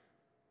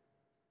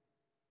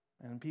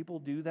 And people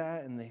do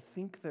that and they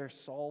think they're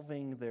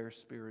solving their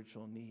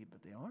spiritual need,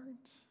 but they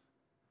aren't.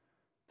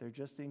 They're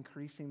just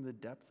increasing the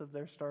depth of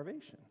their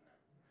starvation.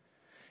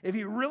 If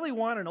you really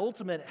want an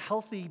ultimate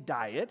healthy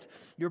diet,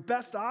 your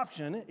best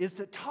option is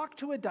to talk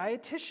to a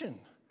dietitian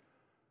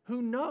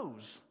who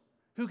knows,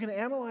 who can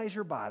analyze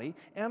your body,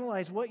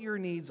 analyze what your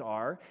needs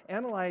are,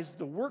 analyze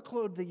the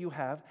workload that you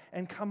have,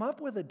 and come up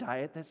with a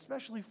diet that's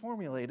specially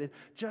formulated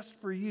just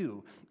for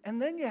you.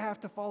 And then you have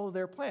to follow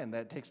their plan.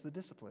 That takes the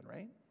discipline,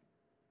 right?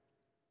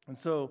 And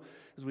so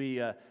as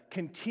we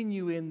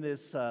continue in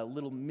this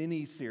little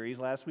mini-series,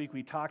 last week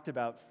we talked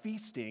about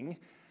feasting,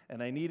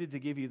 and I needed to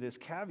give you this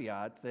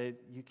caveat that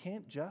you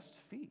can't just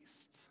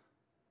feast.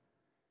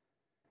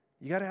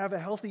 You got to have a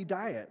healthy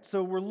diet.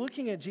 So we're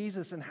looking at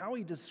Jesus and how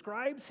he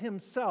describes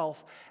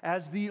himself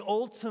as the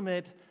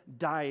ultimate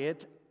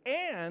diet,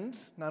 and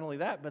not only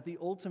that, but the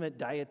ultimate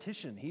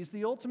dietitian. He's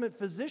the ultimate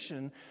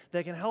physician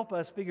that can help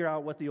us figure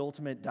out what the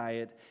ultimate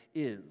diet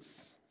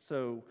is.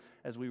 So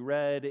as we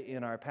read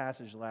in our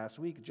passage last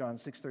week, John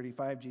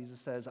 6:35,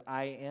 Jesus says,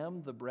 I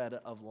am the bread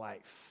of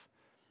life.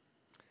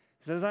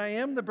 He says, I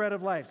am the bread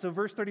of life. So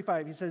verse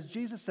 35, he says,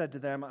 Jesus said to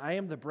them, I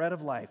am the bread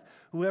of life.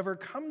 Whoever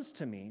comes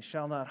to me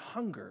shall not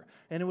hunger,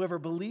 and whoever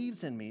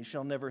believes in me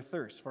shall never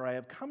thirst. For I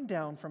have come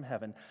down from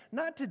heaven,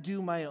 not to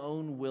do my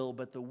own will,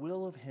 but the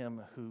will of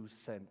him who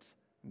sent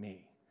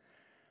me.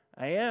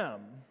 I am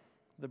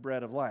the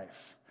bread of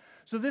life.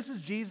 So this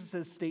is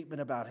Jesus'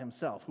 statement about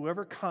himself.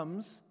 Whoever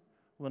comes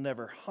will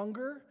never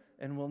hunger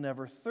and will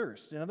never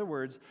thirst. In other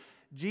words,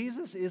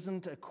 Jesus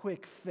isn't a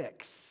quick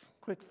fix.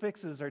 Quick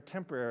fixes are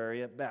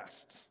temporary at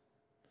best.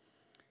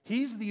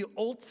 He's the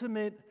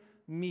ultimate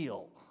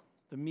meal,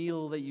 the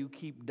meal that you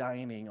keep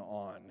dining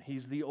on.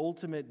 He's the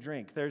ultimate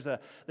drink. There's a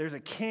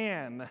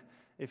can,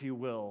 if you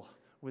will,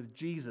 with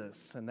Jesus,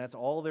 and that's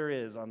all there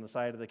is on the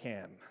side of the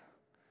can.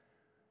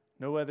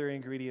 No other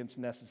ingredients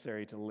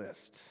necessary to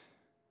list.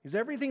 He's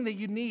everything that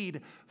you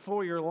need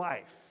for your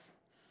life.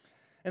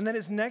 And then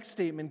his next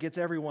statement gets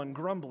everyone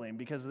grumbling,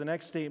 because the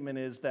next statement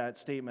is that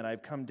statement,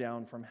 I've come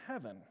down from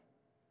heaven.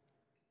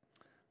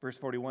 Verse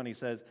 41,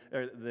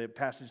 the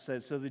passage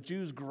says, so the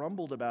Jews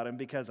grumbled about him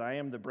because I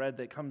am the bread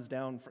that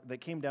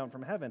came down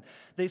from heaven.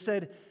 They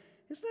said,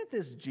 isn't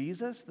this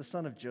Jesus, the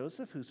son of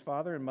Joseph, whose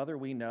father and mother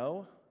we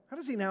know? How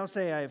does he now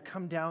say, I have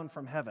come down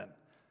from heaven?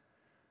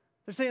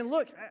 They're saying,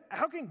 look,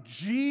 how can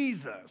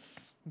Jesus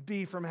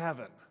be from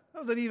heaven?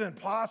 How is it even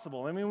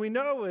possible? I mean, we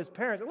know his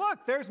parents. Look,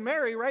 there's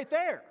Mary right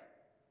there.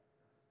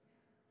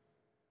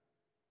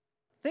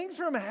 Things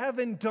from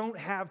heaven don't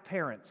have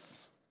parents.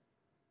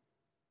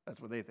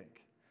 That's what they think.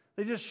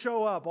 They just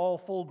show up all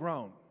full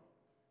grown,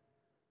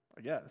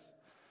 I guess.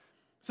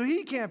 So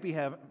he can't be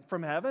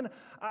from heaven.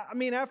 I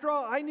mean, after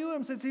all, I knew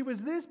him since he was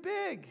this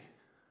big.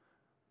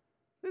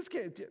 This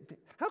kid,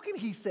 how can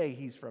he say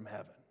he's from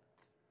heaven?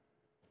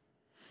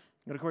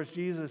 And of course,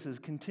 Jesus is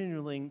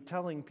continually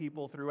telling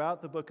people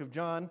throughout the book of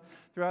John,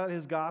 throughout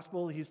his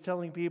gospel, he's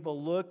telling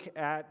people, look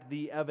at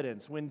the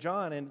evidence. When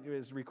John, and it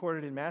is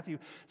recorded in Matthew,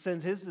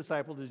 sends his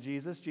disciple to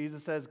Jesus,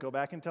 Jesus says, go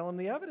back and tell him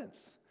the evidence.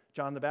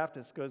 John the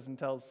Baptist goes and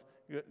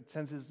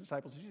sends his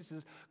disciples to Jesus,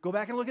 says, go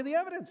back and look at the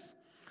evidence.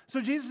 So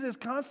Jesus is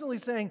constantly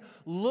saying,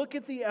 look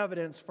at the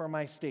evidence for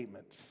my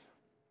statement.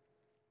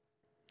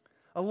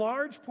 A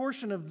large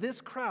portion of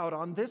this crowd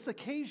on this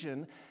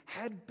occasion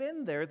had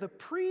been there the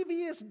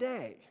previous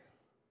day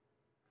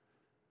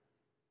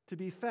to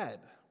be fed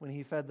when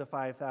he fed the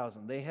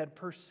 5,000. They had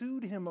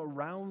pursued him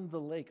around the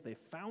lake. They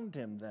found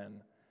him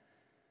then.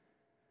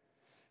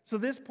 So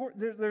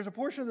there's a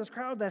portion of this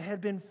crowd that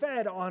had been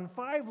fed on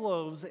 5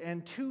 loaves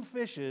and 2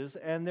 fishes,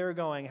 and they're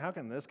going, how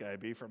can this guy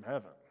be from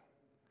heaven?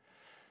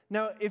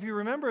 Now, if you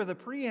remember, the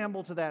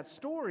preamble to that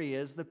story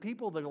is the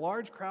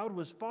large crowd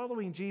was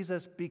following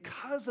Jesus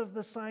because of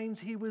the signs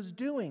he was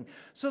doing.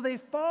 So they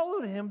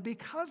followed him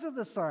because of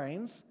the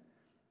signs,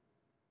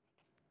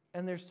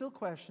 and they're still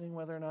questioning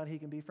whether or not he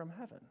can be from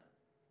heaven.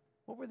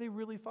 What were they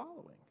really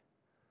following?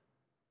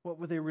 What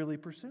were they really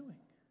pursuing?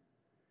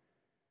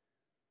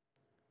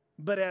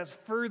 But as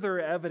further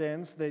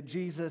evidence that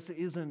Jesus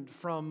isn't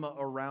from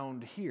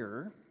around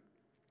here,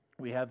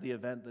 we have the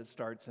event that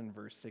starts in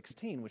verse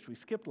 16, which we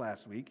skipped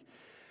last week.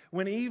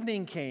 When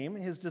evening came,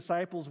 his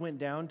disciples went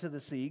down to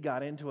the sea,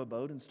 got into a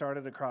boat, and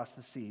started across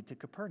the sea to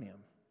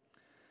Capernaum.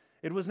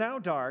 It was now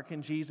dark,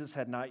 and Jesus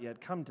had not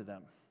yet come to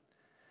them.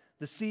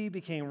 The sea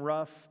became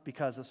rough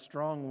because a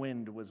strong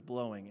wind was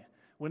blowing.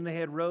 When they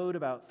had rowed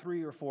about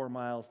 3 or 4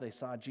 miles, they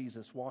saw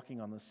Jesus walking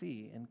on the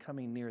sea and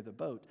coming near the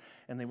boat,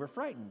 and they were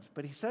frightened.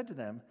 But he said to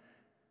them,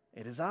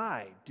 it is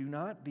I, do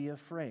not be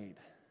afraid.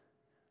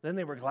 Then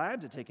they were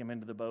glad to take him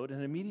into the boat,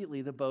 and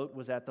immediately the boat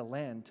was at the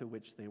land to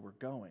which they were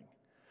going.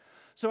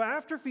 So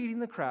after feeding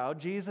the crowd,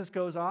 Jesus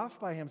goes off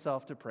by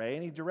himself to pray,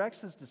 and he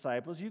directs his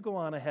disciples, you go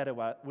on ahead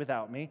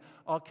without me.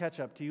 I'll catch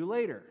up to you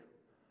later.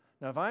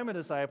 Now, if I'm a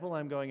disciple,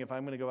 I'm going, if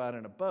I'm going to go out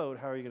in a boat,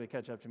 how are you going to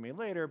catch up to me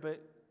later?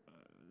 But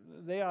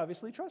they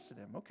obviously trusted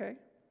him. Okay,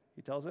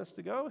 he tells us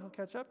to go, he'll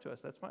catch up to us.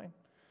 That's fine.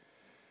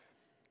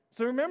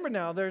 So remember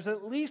now, there's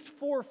at least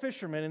 4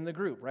 fishermen in the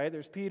group, right?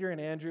 There's Peter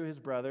and Andrew, his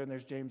brother, and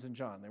there's James and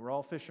John. They were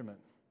all fishermen,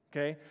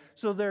 okay?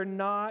 So they're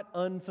not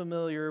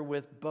unfamiliar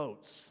with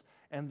boats,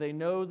 and they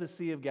know the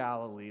Sea of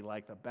Galilee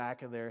like the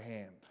back of their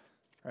hand,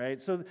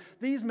 right? So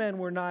these men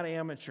were not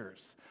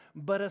amateurs,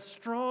 but a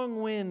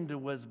strong wind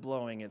was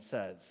blowing, it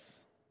says.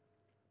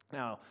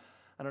 Now,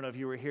 I don't know if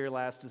you were here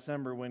last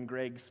December when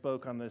Greg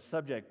spoke on this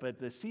subject, but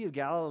the Sea of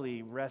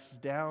Galilee rests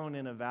down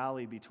in a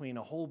valley between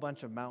a whole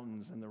bunch of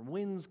mountains, and the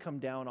winds come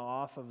down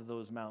off of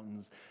those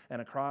mountains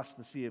and across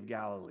the Sea of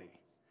Galilee.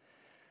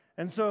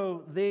 And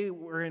so they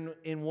were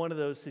in one of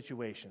those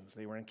situations.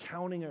 They were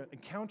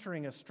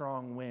encountering a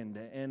strong wind,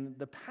 and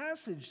the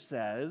passage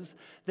says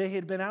they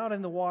had been out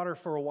in the water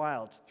for a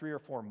while. It's 3 or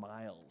 4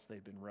 miles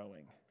they'd been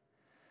rowing.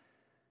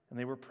 And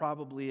they were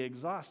probably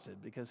exhausted,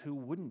 because who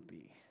wouldn't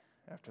be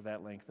after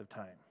that length of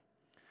time?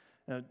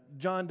 Now,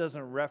 John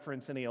doesn't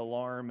reference any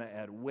alarm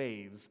at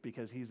waves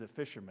because he's a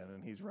fisherman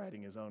and he's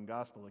writing his own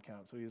gospel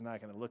account, so he's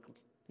not going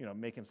to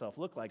make himself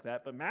look like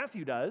that. But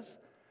Matthew does.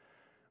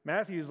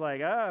 Matthew's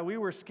like, we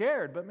were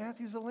scared, but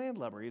Matthew's a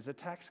landlubber. He's a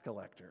tax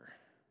collector.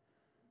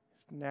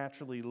 He's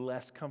naturally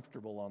less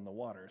comfortable on the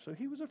water, so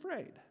he was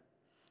afraid.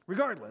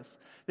 Regardless,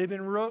 they've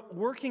been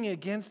working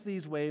against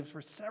these waves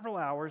for several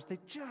hours. They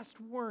just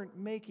weren't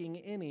making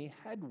any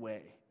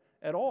headway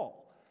at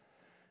all.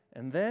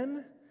 And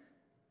then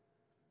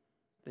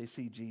they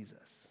see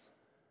Jesus.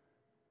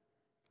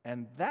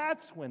 And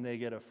that's when they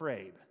get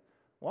afraid.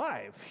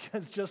 Why?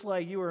 Because just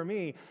like you or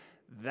me,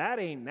 that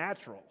ain't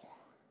natural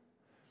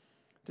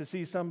to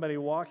see somebody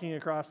walking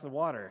across the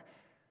water.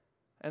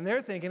 And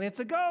they're thinking, it's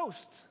a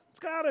ghost. It's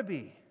got to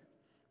be.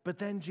 But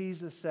then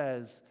Jesus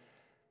says,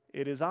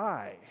 it is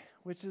I,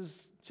 which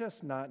is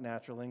just not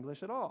natural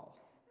English at all.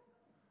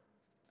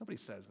 Nobody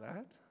says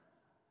that.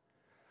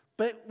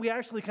 But we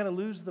actually kind of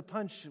lose the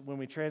punch when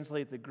we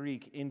translate the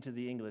Greek into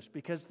the English,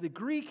 because the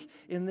Greek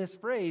in this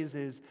phrase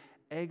is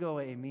ego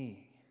eimi,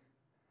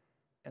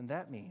 and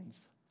that means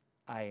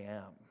I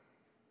am.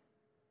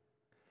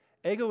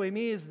 Ego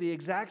eimi is the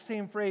exact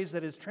same phrase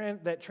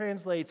that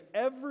translates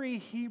every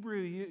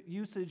Hebrew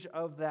usage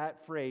of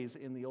that phrase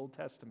in the Old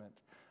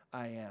Testament,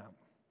 I am.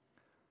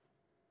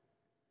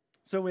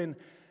 So when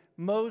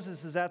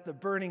Moses is at the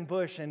burning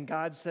bush and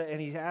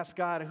he asks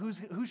God,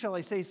 who shall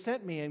I say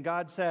sent me? And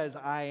God says,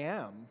 I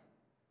am.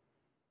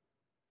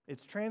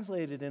 It's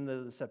translated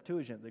into the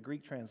Septuagint, the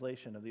Greek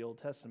translation of the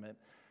Old Testament,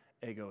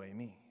 ego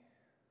eimi.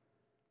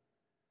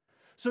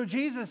 So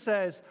Jesus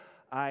says,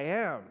 I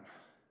am,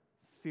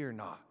 fear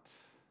not.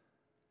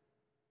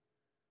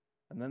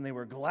 And then they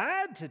were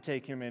glad to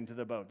take him into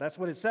the boat. That's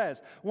what it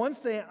says. Once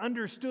they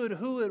understood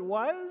who it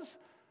was,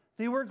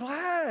 they were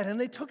glad, and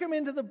they took him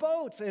into the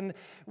boats. And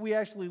we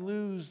actually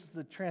lose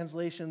the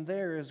translation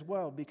there as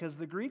well, because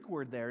the Greek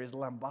word there is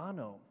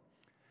lambano.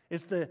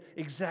 It's the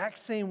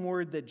exact same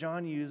word that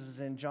John uses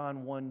in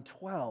John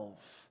 1:12.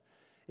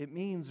 It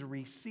means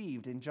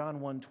received. In John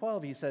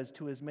 1:12, he says,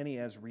 to as many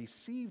as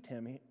received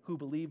him, who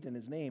believed in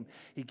his name,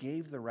 he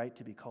gave the right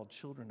to be called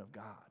children of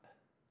God.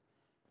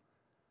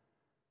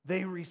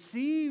 They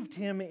received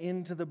him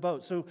into the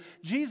boat. So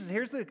Jesus,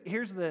 here's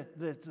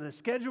the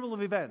schedule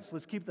of events.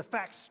 Let's keep the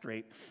facts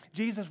straight.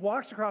 Jesus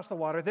walks across the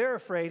water. They're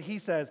afraid. He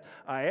says,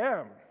 I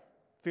am.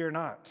 Fear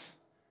not.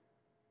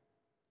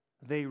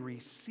 They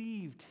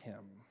received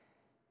him.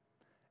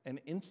 And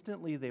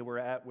instantly they were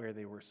at where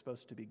they were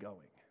supposed to be going.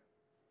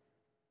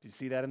 Do you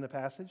see that in the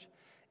passage?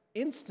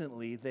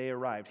 Instantly they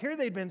arrived. Here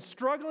they'd been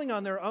struggling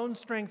on their own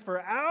strength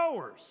for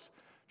hours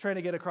trying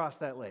to get across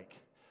that lake.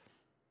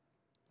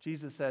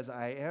 Jesus says,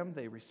 I am.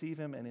 They receive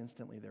him, and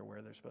instantly they're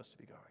where they're supposed to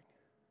be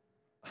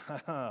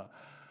going.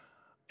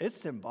 It's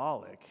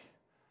symbolic,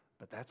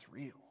 but that's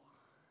real.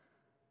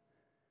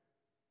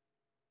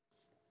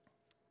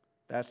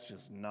 That's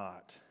just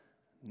not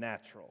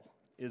natural,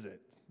 is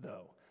it,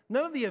 though?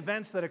 None of the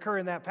events that occur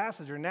in that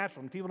passage are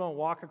natural. People don't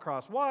walk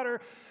across water.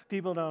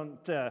 People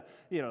don't,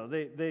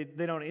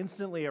 they don't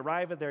instantly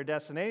arrive at their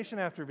destination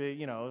after,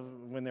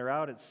 when they're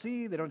out at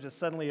sea. They don't just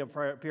suddenly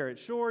appear at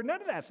shore. None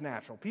of that's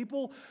natural.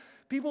 People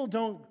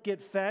don't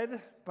get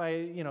fed by,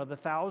 the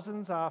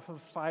thousands off of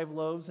 5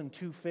 loaves and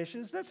 2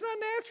 fishes. That's not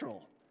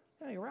natural.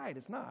 No, you're right,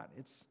 it's not.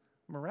 It's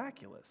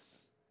miraculous.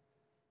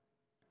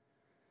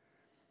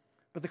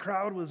 But the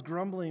crowd was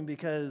grumbling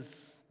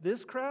because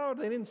this crowd,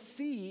 they didn't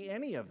see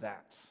any of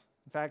that.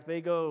 In fact, they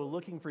go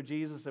looking for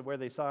Jesus at where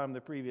they saw him the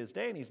previous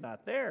day, and he's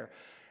not there.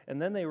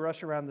 And then they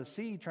rush around the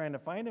sea trying to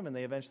find him, and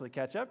they eventually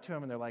catch up to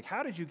him, and they're like,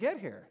 how did you get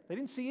here? They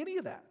didn't see any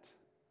of that.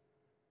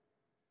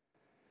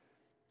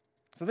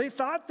 So they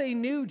thought they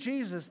knew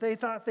Jesus. They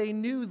thought they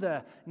knew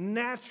the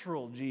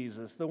natural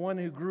Jesus, the one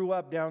who grew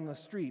up down the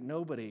street.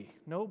 Nobody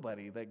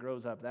that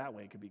grows up that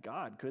way could be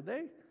God, could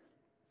they?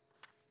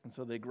 And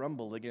so they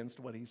grumble against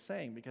what he's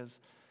saying because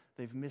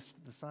they've missed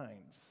the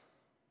signs.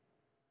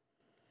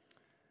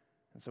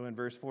 And so in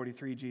verse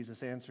 43,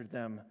 Jesus answered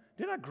them,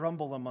 "Do not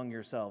grumble among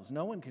yourselves.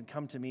 No one can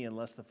come to me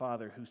unless the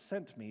Father who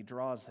sent me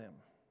draws him.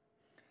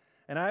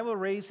 And I will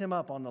raise him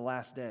up on the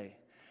last day.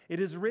 It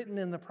is written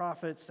in the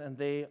prophets, and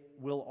they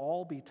will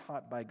all be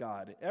taught by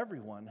God.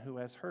 Everyone who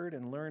has heard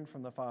and learned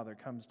from the Father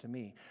comes to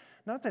me.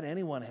 Not that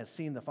anyone has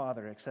seen the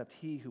Father except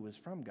he who is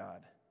from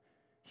God.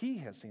 He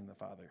has seen the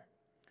Father.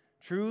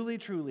 Truly,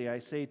 truly, I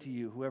say to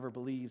you, whoever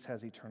believes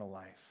has eternal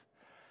life.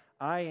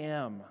 I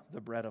am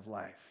the bread of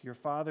life. Your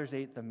fathers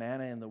ate the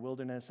manna in the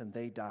wilderness, and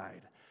they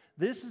died.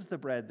 This is the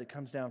bread that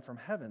comes down from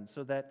heaven,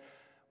 so that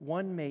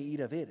one may eat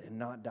of it and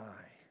not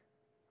die.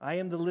 I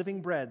am the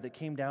living bread that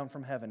came down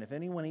from heaven. If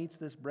anyone eats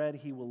this bread,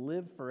 he will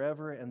live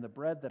forever, and the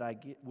bread that I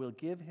will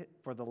give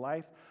for the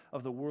life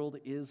of the world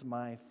is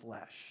my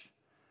flesh.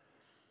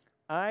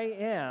 I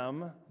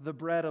am the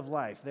bread of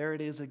life." There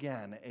it is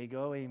again,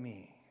 ego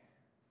eimi.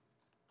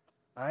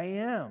 I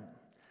am.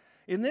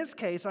 In this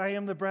case, I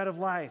am the bread of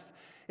life.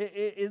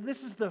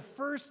 This is the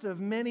first of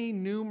many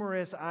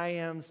numerous I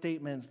am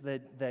statements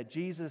that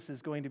Jesus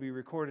is going to be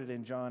recorded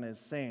in John as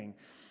saying.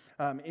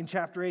 In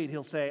chapter 8,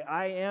 he'll say,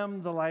 "I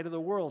am the light of the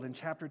world." In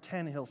chapter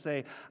 10, he'll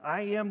say,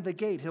 "I am the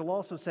gate." He'll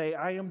also say,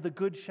 "I am the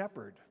good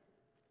shepherd."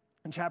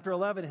 In chapter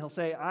 11, he'll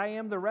say, "I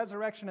am the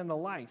resurrection and the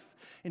life."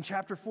 In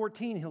chapter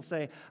 14, he'll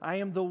say, "I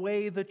am the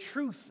way, the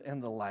truth,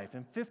 and the life."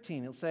 In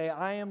 15, he'll say,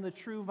 "I am the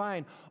true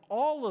vine."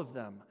 All of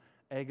them,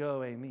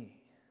 ego eimi,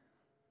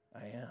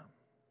 I am.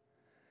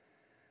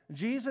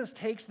 Jesus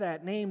takes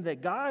that name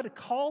that God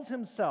calls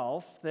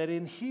himself, that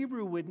in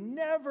Hebrew you would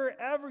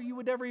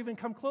never even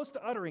come close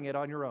to uttering it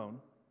on your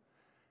own,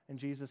 and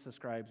Jesus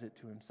ascribes it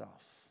to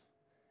himself.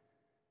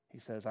 He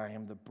says, "I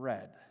am the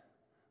bread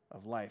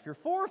of life." Your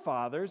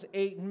forefathers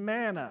ate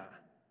manna,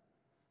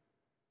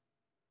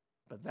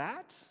 but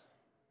that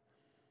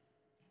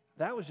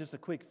was just a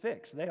quick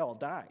fix. They all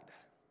died.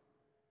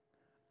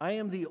 I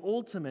am the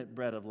ultimate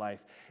bread of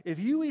life. If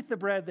you eat the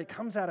bread that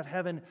comes out of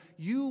heaven,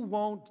 you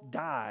won't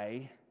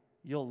die.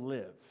 You'll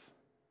live.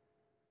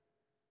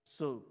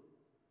 So,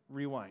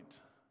 rewind.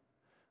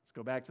 Let's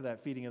go back to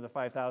that feeding of the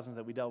 5,000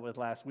 that we dealt with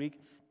last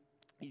week.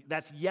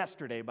 That's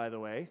yesterday, by the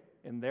way,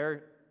 in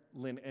their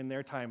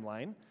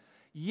timeline.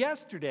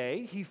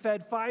 Yesterday, he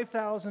fed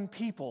 5,000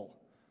 people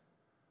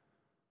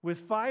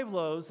with 5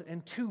 loaves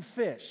and 2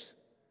 fish.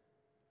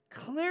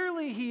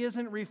 Clearly, he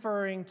isn't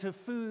referring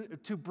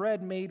to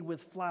bread made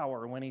with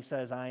flour when he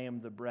says, "I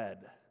am the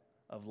bread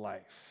of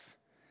life."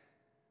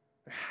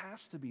 There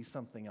has to be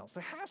something else.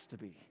 There has to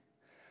be.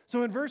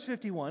 So in verse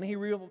 51, he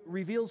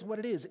reveals what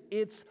it is.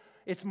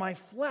 It's my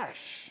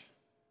flesh.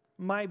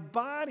 My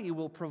body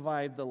will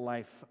provide the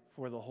life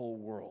for the whole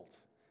world.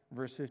 In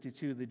verse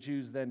 52, the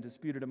Jews then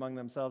disputed among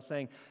themselves,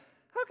 saying,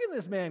 "How can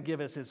this man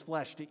give us his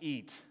flesh to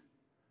eat?"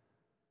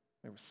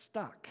 They were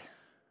stuck.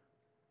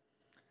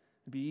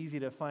 It'd be easy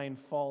to find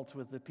fault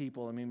with the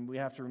people. I mean, we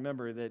have to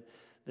remember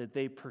that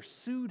they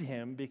pursued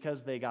him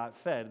because they got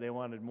fed. They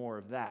wanted more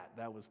of that.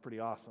 That was pretty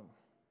awesome.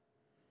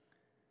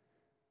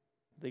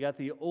 They got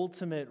the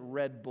ultimate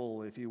Red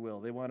Bull, if you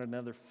will. They wanted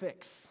another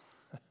fix.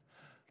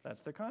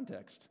 That's the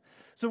context.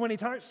 So when he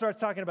starts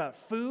talking about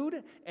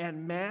food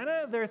and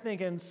manna, they're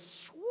thinking,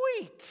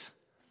 sweet.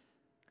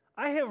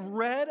 I have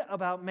read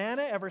about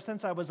manna ever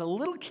since I was a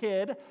little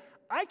kid.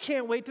 I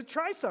can't wait to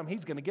try some.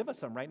 He's going to give us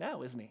some right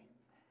now, isn't he?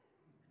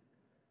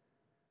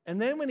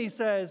 And then when he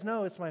says,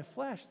 "No, it's my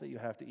flesh that you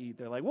have to eat,"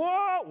 they're like,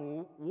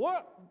 "Whoa,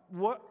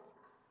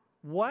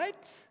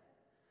 what?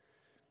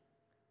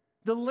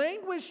 The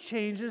language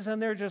changes,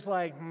 and they're just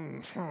like,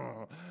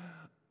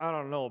 I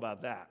don't know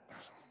about that.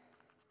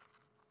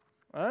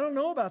 I don't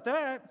know about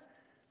that.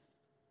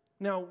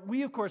 Now,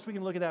 of course, we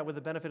can look at that with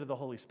the benefit of the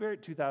Holy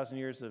Spirit, 2,000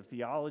 years of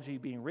theology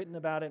being written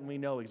about it, and we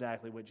know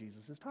exactly what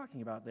Jesus is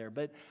talking about there.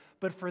 But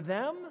for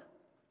them,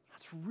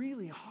 that's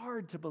really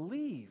hard to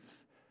believe.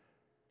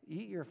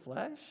 Eat your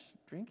flesh,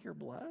 drink your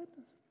blood?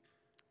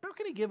 How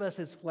can he give us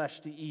his flesh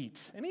to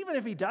eat? And even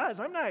if he does,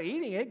 I'm not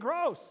eating it.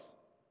 Gross.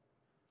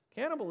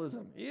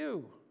 Cannibalism.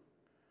 Ew.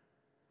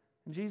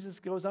 And Jesus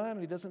goes on, and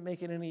he doesn't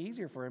make it any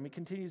easier for him. He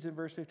continues in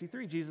verse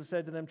 53. Jesus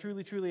said to them,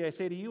 "Truly, truly, I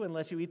say to you,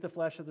 unless you eat the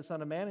flesh of the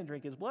Son of Man and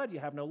drink his blood, you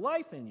have no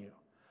life in you.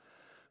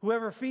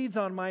 Whoever feeds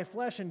on my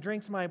flesh and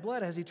drinks my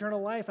blood has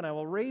eternal life, and I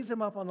will raise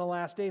him up on the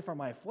last day, for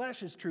my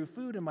flesh is true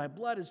food, and my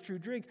blood is true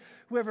drink.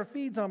 Whoever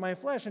feeds on my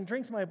flesh and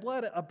drinks my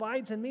blood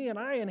abides in me, and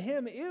I in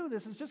him." Ew,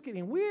 this is just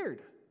getting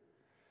weird.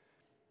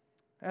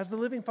 "As the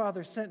living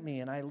Father sent me,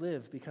 and I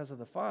live because of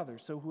the Father,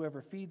 so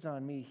whoever feeds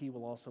on me, he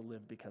will also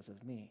live because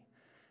of me.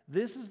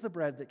 This is the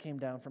bread that came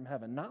down from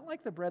heaven, not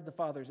like the bread the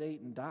fathers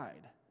ate and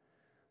died.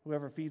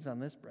 Whoever feeds on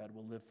this bread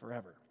will live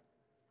forever."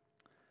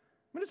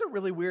 I mean, it's a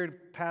really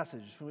weird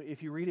passage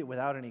if you read it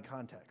without any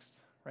context,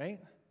 right?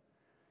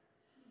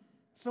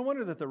 It's no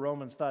wonder that the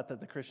Romans thought that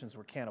the Christians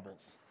were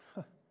cannibals.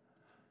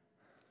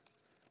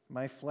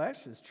 My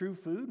flesh is true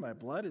food, my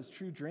blood is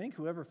true drink.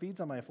 Whoever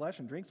feeds on my flesh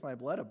and drinks my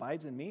blood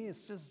abides in me.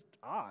 It's just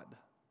odd.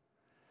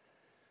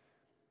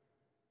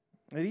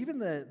 And even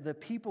the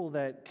people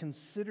that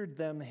considered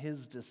them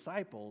his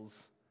disciples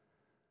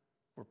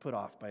were put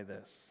off by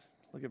this.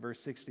 Look at verse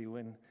 60.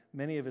 When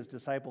many of his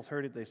disciples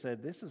heard it, they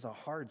said, "This is a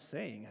hard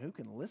saying. Who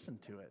can listen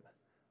to it?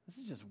 This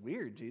is just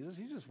weird, Jesus.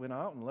 You just went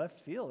out in left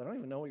field. I don't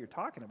even know what you're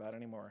talking about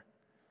anymore."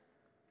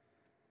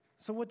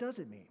 So what does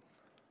it mean?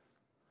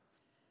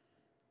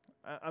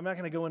 I'm not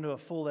going to go into a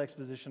full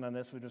exposition on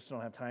this. We just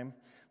don't have time.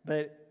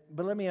 But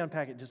let me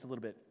unpack it just a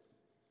little bit.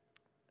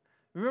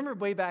 Remember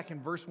way back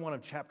in verse 1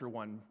 of chapter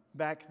 1,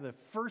 back the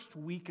first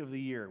week of the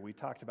year, we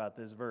talked about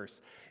this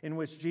verse in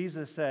which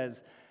Jesus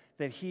says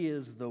that he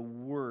is the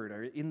Word,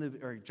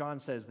 or John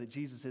says that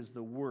Jesus is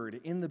the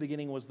Word. In the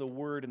beginning was the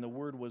Word, and the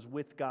Word was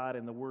with God,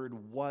 and the Word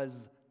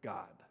was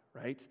God,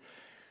 right?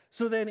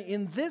 So then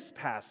in this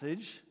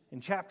passage,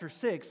 in chapter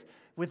 6,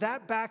 with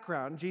that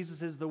background,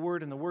 Jesus is the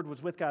Word, and the Word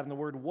was with God, and the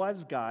Word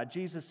was God.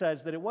 Jesus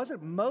says that it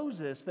wasn't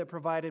Moses that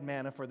provided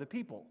manna for the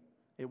people.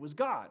 It was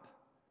God.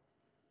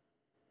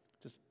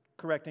 Just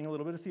correcting a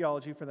little bit of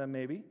theology for them,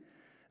 maybe.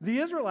 The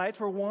Israelites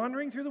were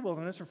wandering through the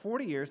wilderness for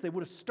 40 years. They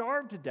would have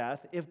starved to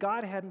death if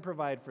God hadn't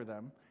provided for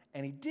them,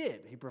 and he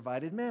did. He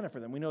provided manna for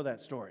them. We know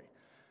that story.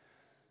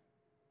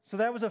 So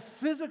that was a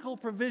physical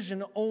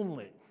provision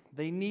only.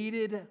 They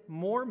needed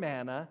more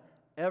manna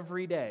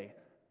every day,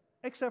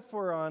 except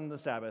for on the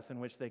Sabbath, in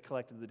which they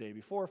collected the day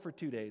before for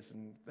 2 days,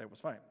 and that was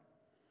fine.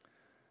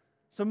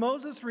 So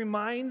Moses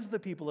reminds the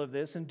people of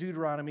this in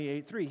Deuteronomy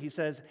 8:3. He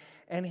says,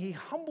 "And he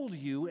humbled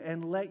you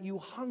and let you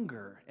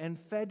hunger and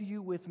fed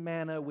you with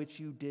manna which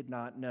you did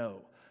not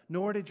know,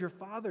 nor did your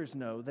fathers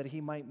know, that he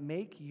might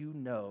make you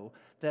know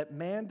that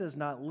man does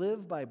not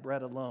live by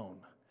bread alone,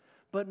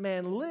 but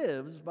man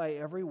lives by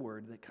every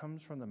word that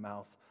comes from the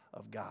mouth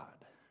of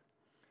God."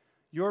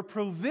 Your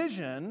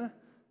provision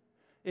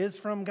is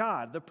from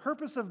God. The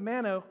purpose of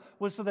manna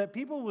was so that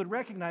people would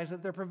recognize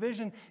that their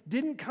provision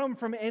didn't come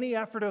from any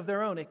effort of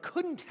their own. It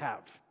couldn't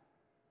have.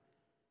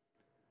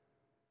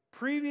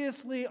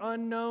 Previously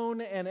unknown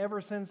and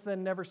ever since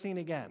then never seen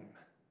again.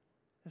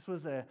 This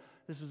was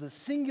a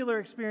singular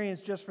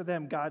experience just for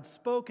them. God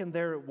spoke and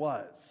there it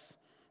was.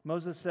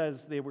 Moses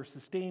says they were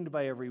sustained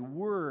by every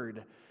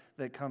word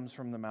that comes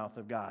from the mouth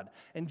of God.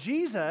 And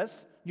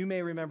Jesus, you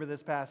may remember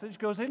this passage,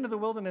 goes into the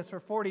wilderness for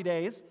 40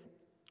 days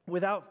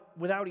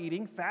without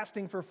eating,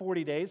 fasting for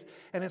 40 days.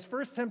 And his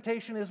first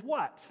temptation is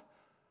what?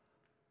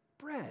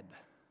 Bread.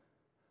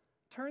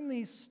 Turn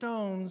these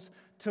stones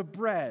to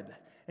bread.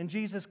 And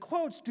Jesus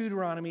quotes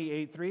Deuteronomy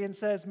 8:3 and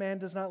says, "Man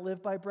does not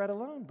live by bread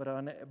alone,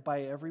 but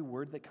by every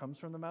word that comes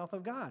from the mouth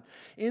of God."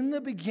 In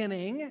the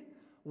beginning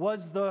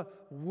was the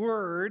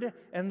Word,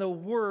 and the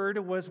Word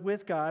was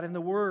with God, and the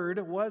Word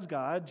was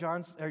God.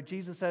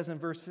 Jesus says in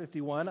verse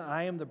 51,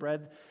 I am the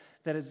bread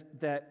that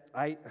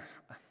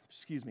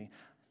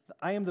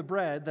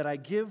I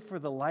give for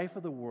the life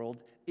of the world.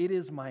 It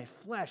is my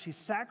flesh. He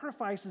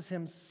sacrifices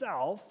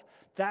himself,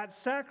 that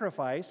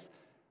sacrifice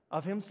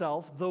of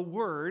himself, the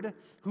Word,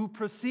 who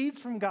proceeds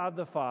from God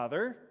the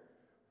Father,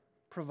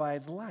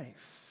 provides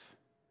life.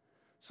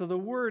 So the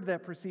Word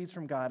that proceeds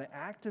from God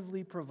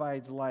actively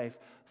provides life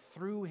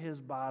through his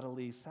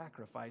bodily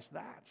sacrifice.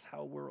 That's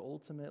how we're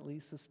ultimately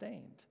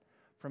sustained,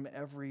 from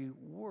every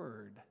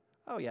word.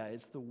 Oh yeah,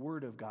 it's the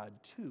Word of God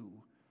too.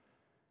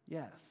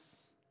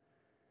 Yes.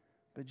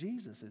 But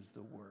Jesus is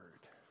the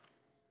Word.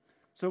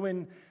 So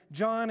when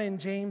John and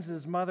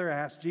James's mother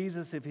asked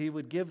Jesus if he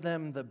would give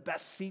them the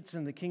best seats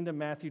in the kingdom,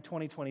 Matthew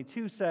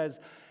 20:22 says,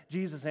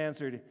 Jesus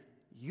answered,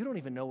 "You don't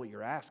even know what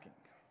you're asking.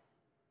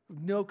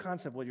 No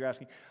concept of what you're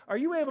asking. Are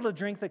you able to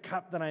drink the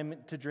cup that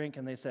I'm to drink?"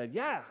 And they said,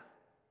 "Yeah,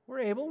 we're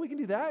able. We can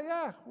do that.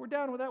 Yeah, we're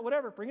down with that.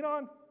 Whatever. Bring it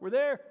on. We're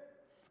there.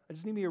 I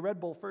just need me a Red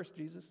Bull first,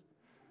 Jesus."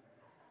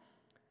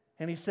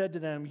 And he said to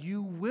them,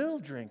 "You will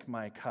drink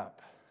my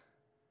cup."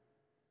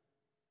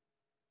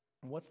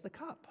 What's the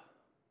cup?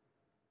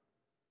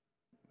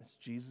 It's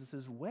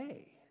Jesus'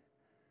 way.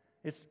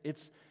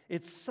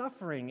 It's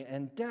suffering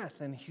and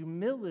death and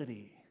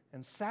humility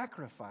and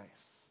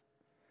sacrifice.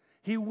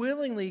 He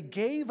willingly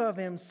gave of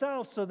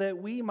himself so that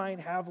we might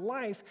have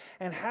life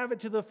and have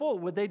it to the full.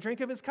 Would they drink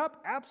of his cup?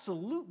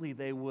 Absolutely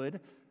they would.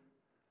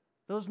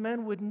 Those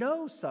men would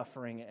know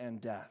suffering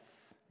and death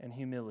and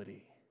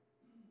humility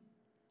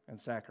and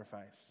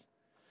sacrifice.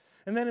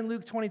 And then in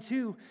Luke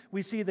 22,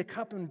 we see the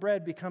cup and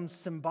bread become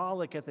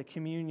symbolic at the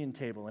communion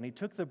table. And he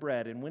took the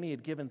bread, and when he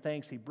had given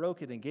thanks, he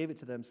broke it and gave it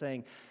to them,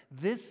 saying,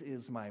 "This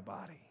is my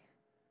body,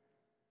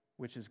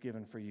 which is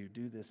given for you.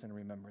 Do this in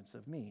remembrance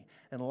of me."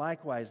 And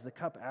likewise, the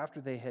cup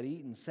after they had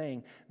eaten,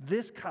 saying,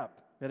 "This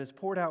cup that is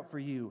poured out for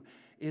you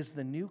is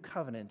the new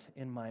covenant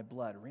in my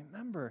blood."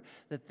 Remember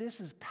that this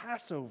is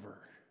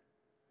Passover.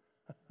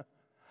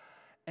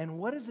 And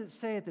what does it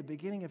say at the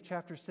beginning of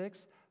chapter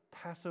 6?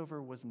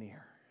 Passover was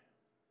near.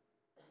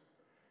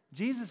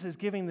 Jesus is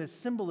giving this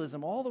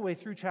symbolism all the way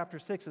through chapter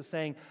 6 of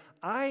saying,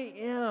 I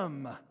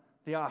am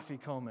the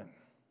afikomen.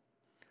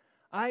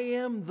 I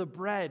am the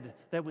bread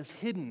that was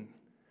hidden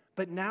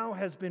but now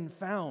has been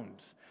found.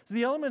 So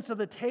the elements of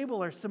the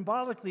table are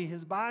symbolically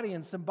his body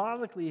and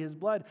symbolically his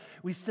blood.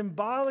 We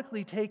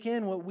symbolically take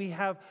in what we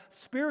have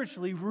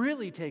spiritually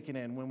really taken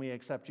in when we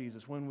accept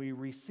Jesus, when we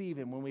receive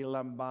him, when we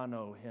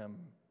lambano him.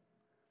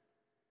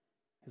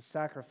 His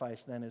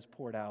sacrifice then is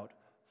poured out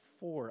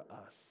for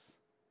us,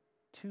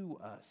 to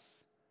us,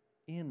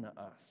 in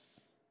us.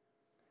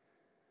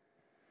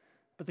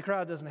 But the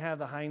crowd doesn't have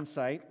the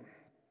hindsight,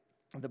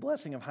 the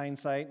blessing of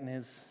hindsight and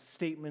his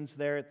statements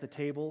there at the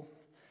table.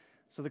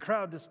 So the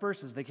crowd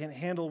disperses. They can't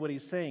handle what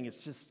he's saying. It's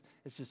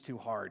just too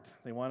hard.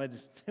 They wanted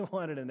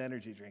an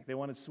energy drink. They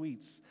wanted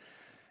sweets.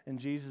 And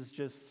Jesus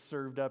just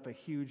served up a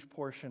huge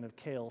portion of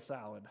kale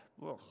salad.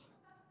 Ugh.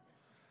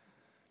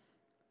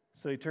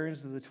 So he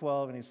turns to the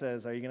 12 and he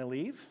says, "Are you going to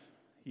leave?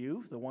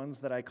 You, the ones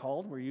that I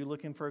called, were you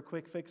looking for a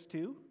quick fix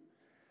too?"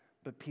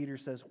 But Peter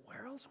says,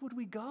 "Where else would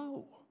we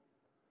go?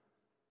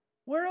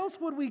 Where else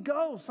would we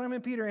go?"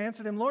 Simon Peter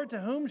answered him, "Lord, to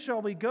whom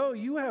shall we go?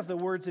 You have the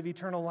words of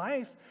eternal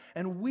life,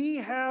 and we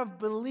have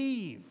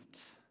believed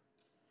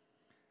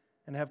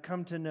and have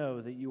come to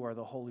know that you are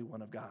the Holy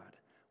One of God."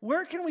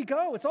 Where can we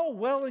go? It's all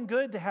well and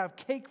good to have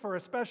cake for a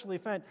special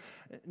event.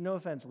 No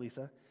offense,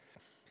 Lisa.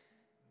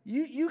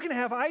 You can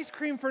have ice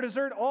cream for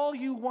dessert all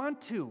you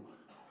want to,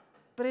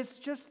 but it's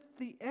just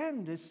the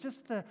end. It's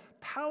just the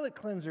palate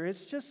cleanser.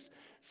 It's just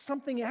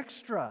something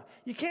extra.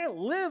 You can't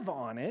live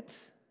on it.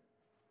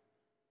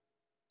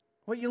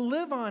 What you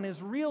live on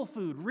is real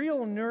food,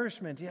 real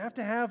nourishment. You have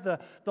to have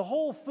the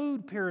whole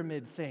food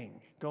pyramid thing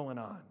going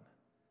on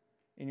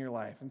in your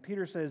life. And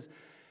Peter says,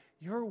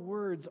 your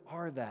words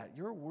are that.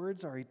 Your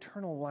words are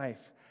eternal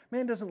life.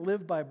 Man doesn't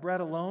live by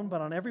bread alone,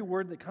 but on every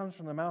word that comes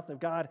from the mouth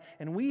of God.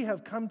 And we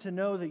have come to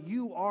know that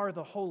you are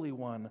the Holy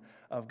One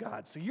of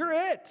God. So you're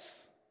it.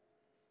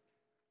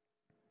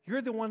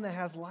 You're the one that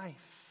has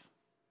life.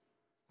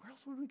 Where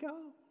else would we go?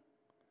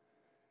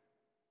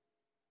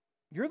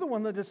 You're the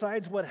one that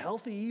decides what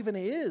healthy even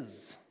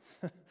is.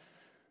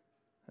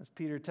 As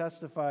Peter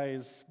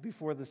testifies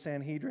before the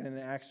Sanhedrin in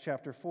Acts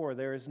chapter 4,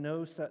 there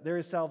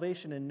is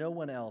salvation in no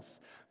one else,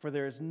 for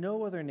there is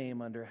no other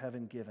name under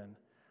heaven given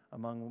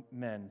among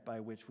men by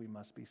which we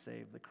must be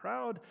saved. The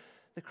crowd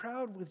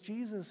with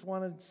Jesus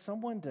wanted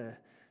someone to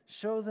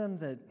show them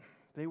that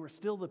they were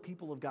still the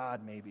people of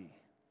God, maybe.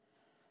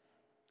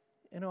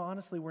 You know,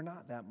 honestly, we're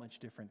not that much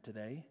different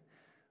today.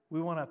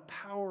 We want a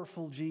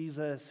powerful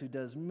Jesus who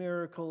does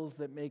miracles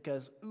that make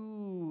us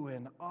ooh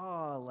and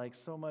ah like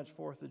so much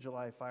 4th of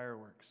July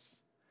fireworks.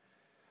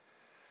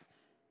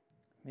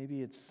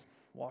 Maybe it's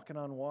walking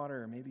on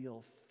water. Maybe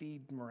he'll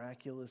feed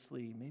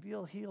miraculously. Maybe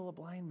he'll heal a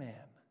blind man.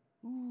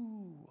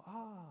 Ooh,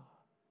 ah.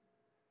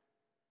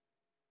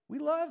 We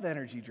love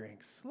energy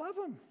drinks. Love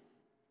them.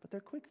 But they're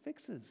quick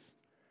fixes.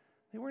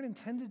 They weren't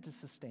intended to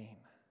sustain.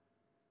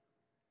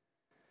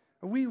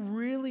 Are we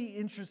really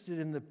interested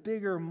in the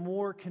bigger,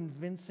 more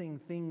convincing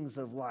things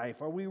of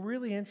life? Are we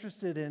really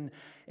interested in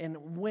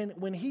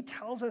when he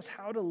tells us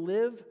how to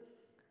live,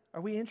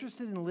 are we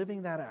interested in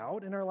living that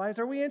out in our lives?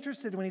 Are we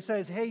interested when he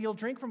says, "Hey, you'll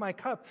drink from my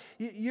cup.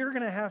 You're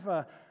going to have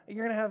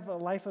a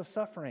life of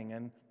suffering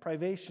and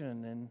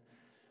privation and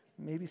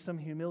maybe some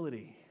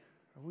humility"?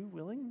 Are we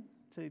willing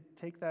to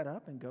take that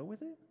up and go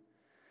with it?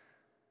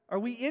 Are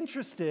we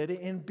interested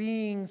in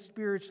being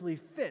spiritually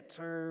fit,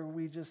 or are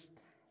we just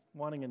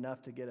wanting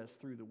enough to get us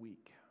through the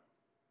week?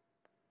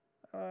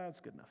 That's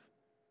good enough.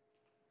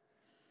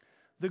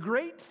 The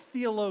great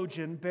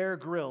theologian Bear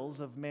Grylls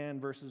of Man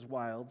vs.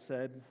 Wild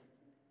said,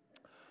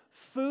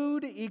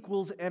 "Food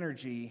equals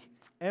energy,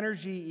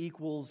 energy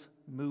equals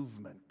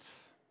movement."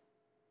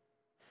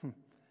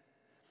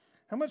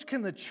 How much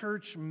can the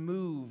church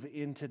move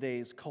in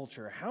today's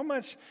culture? How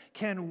much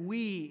can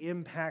we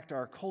impact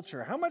our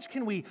culture? How much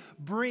can we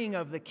bring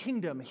of the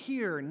kingdom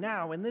here,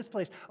 now, in this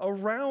place,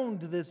 around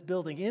this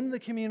building, in the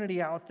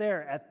community out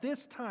there, at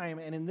this time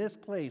and in this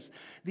place?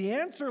 The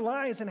answer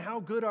lies in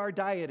how good our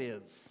diet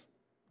is.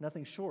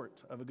 Nothing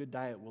short of a good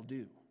diet will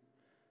do.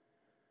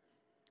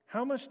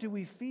 How much do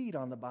we feed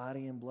on the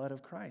body and blood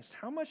of Christ?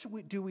 How much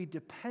do we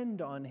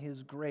depend on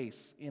his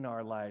grace in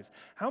our lives?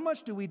 How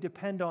much do we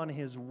depend on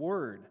his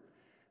word?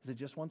 Is it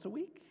just once a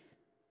week?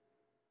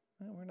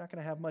 Well, we're not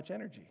going to have much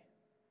energy.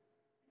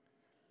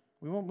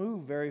 We won't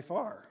move very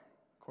far,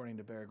 according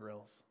to Bear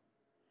Grylls.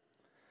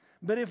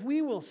 But if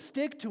we will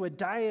stick to a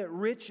diet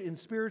rich in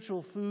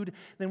spiritual food,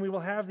 then we will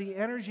have the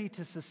energy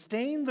to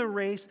sustain the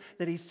race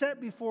that he set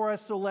before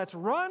us. So let's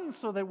run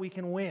so that we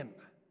can win.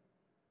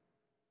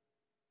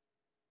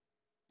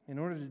 In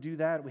order to do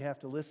that, we have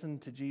to listen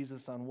to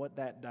Jesus on what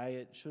that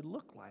diet should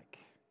look like.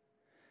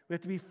 We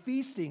have to be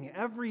feasting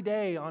every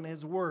day on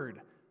his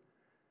word.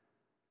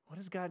 What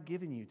has God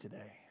given you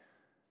today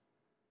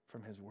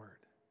from his word?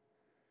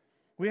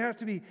 We have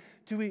to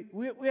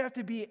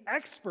be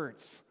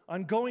experts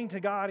on going to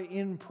God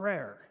in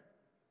prayer.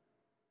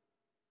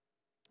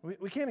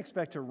 We can't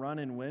expect to run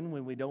and win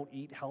when we don't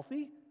eat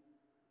healthy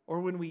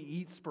or when we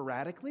eat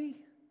sporadically.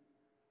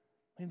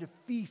 We need to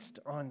feast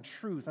on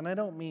truth. And I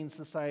don't mean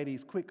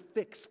society's quick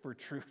fix for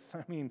truth.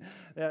 I mean,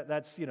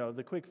 that's,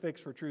 the quick fix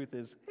for truth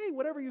is, hey,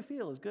 whatever you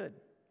feel is good.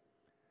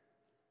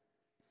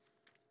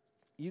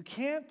 You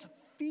can't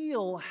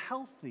feel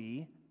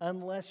healthy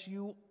unless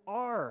you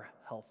are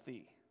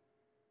healthy.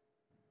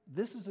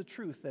 This is a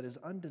truth that is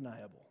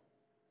undeniable.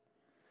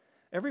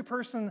 Every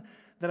person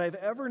that I've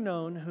ever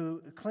known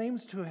who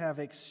claims to have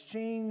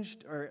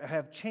exchanged or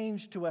have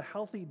changed to a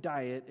healthy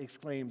diet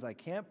exclaims, "I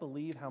can't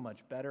believe how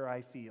much better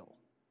I feel,"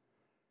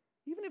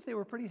 even if they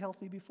were pretty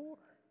healthy before.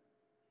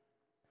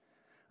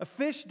 A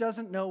fish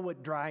doesn't know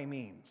what dry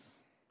means.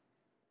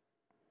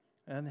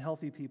 And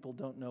healthy people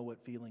don't know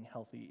what feeling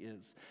healthy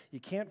is. You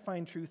can't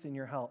find truth in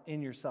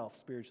yourself,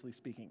 spiritually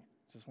speaking.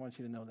 Just want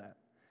you to know that.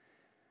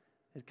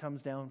 It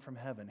comes down from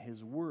heaven.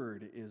 His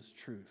word is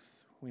truth.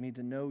 We need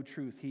to know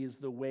truth. He is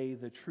the way,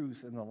 the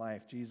truth, and the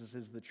life. Jesus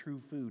is the true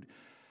food.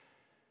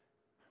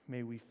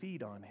 May we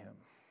feed on him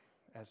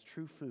as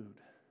true food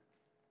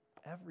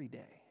every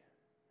day.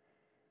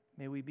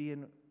 May we be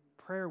in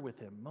prayer with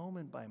him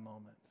moment by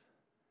moment.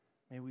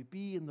 May we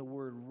be in the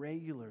word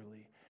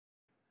regularly.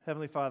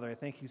 Heavenly Father, I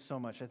thank you so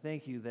much. I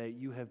thank you that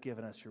you have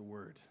given us your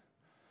word.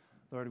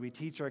 Lord, we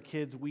teach our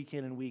kids week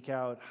in and week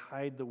out,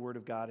 hide the word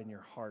of God in your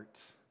heart.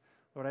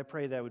 Lord, I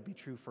pray that would be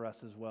true for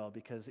us as well,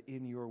 because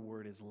in your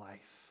word is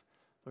life.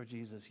 Lord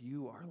Jesus,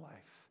 you are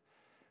life.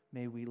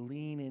 May we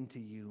lean into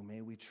you.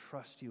 May we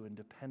trust you and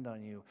depend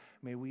on you.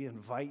 May we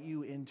invite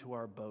you into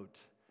our boat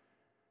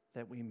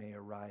that we may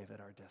arrive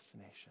at our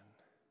destination.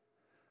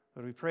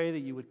 Lord, we pray that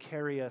you would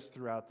carry us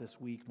throughout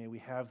this week. May we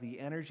have the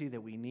energy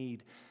that we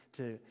need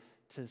to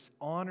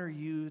honor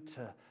you,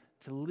 to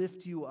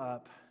lift you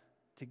up,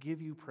 to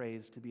give you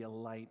praise, to be a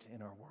light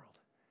in our world.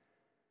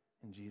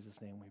 In Jesus'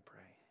 name we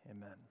pray.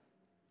 Amen.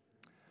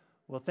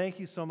 Well, thank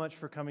you so much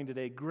for coming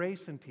today.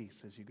 Grace and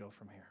peace as you go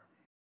from here.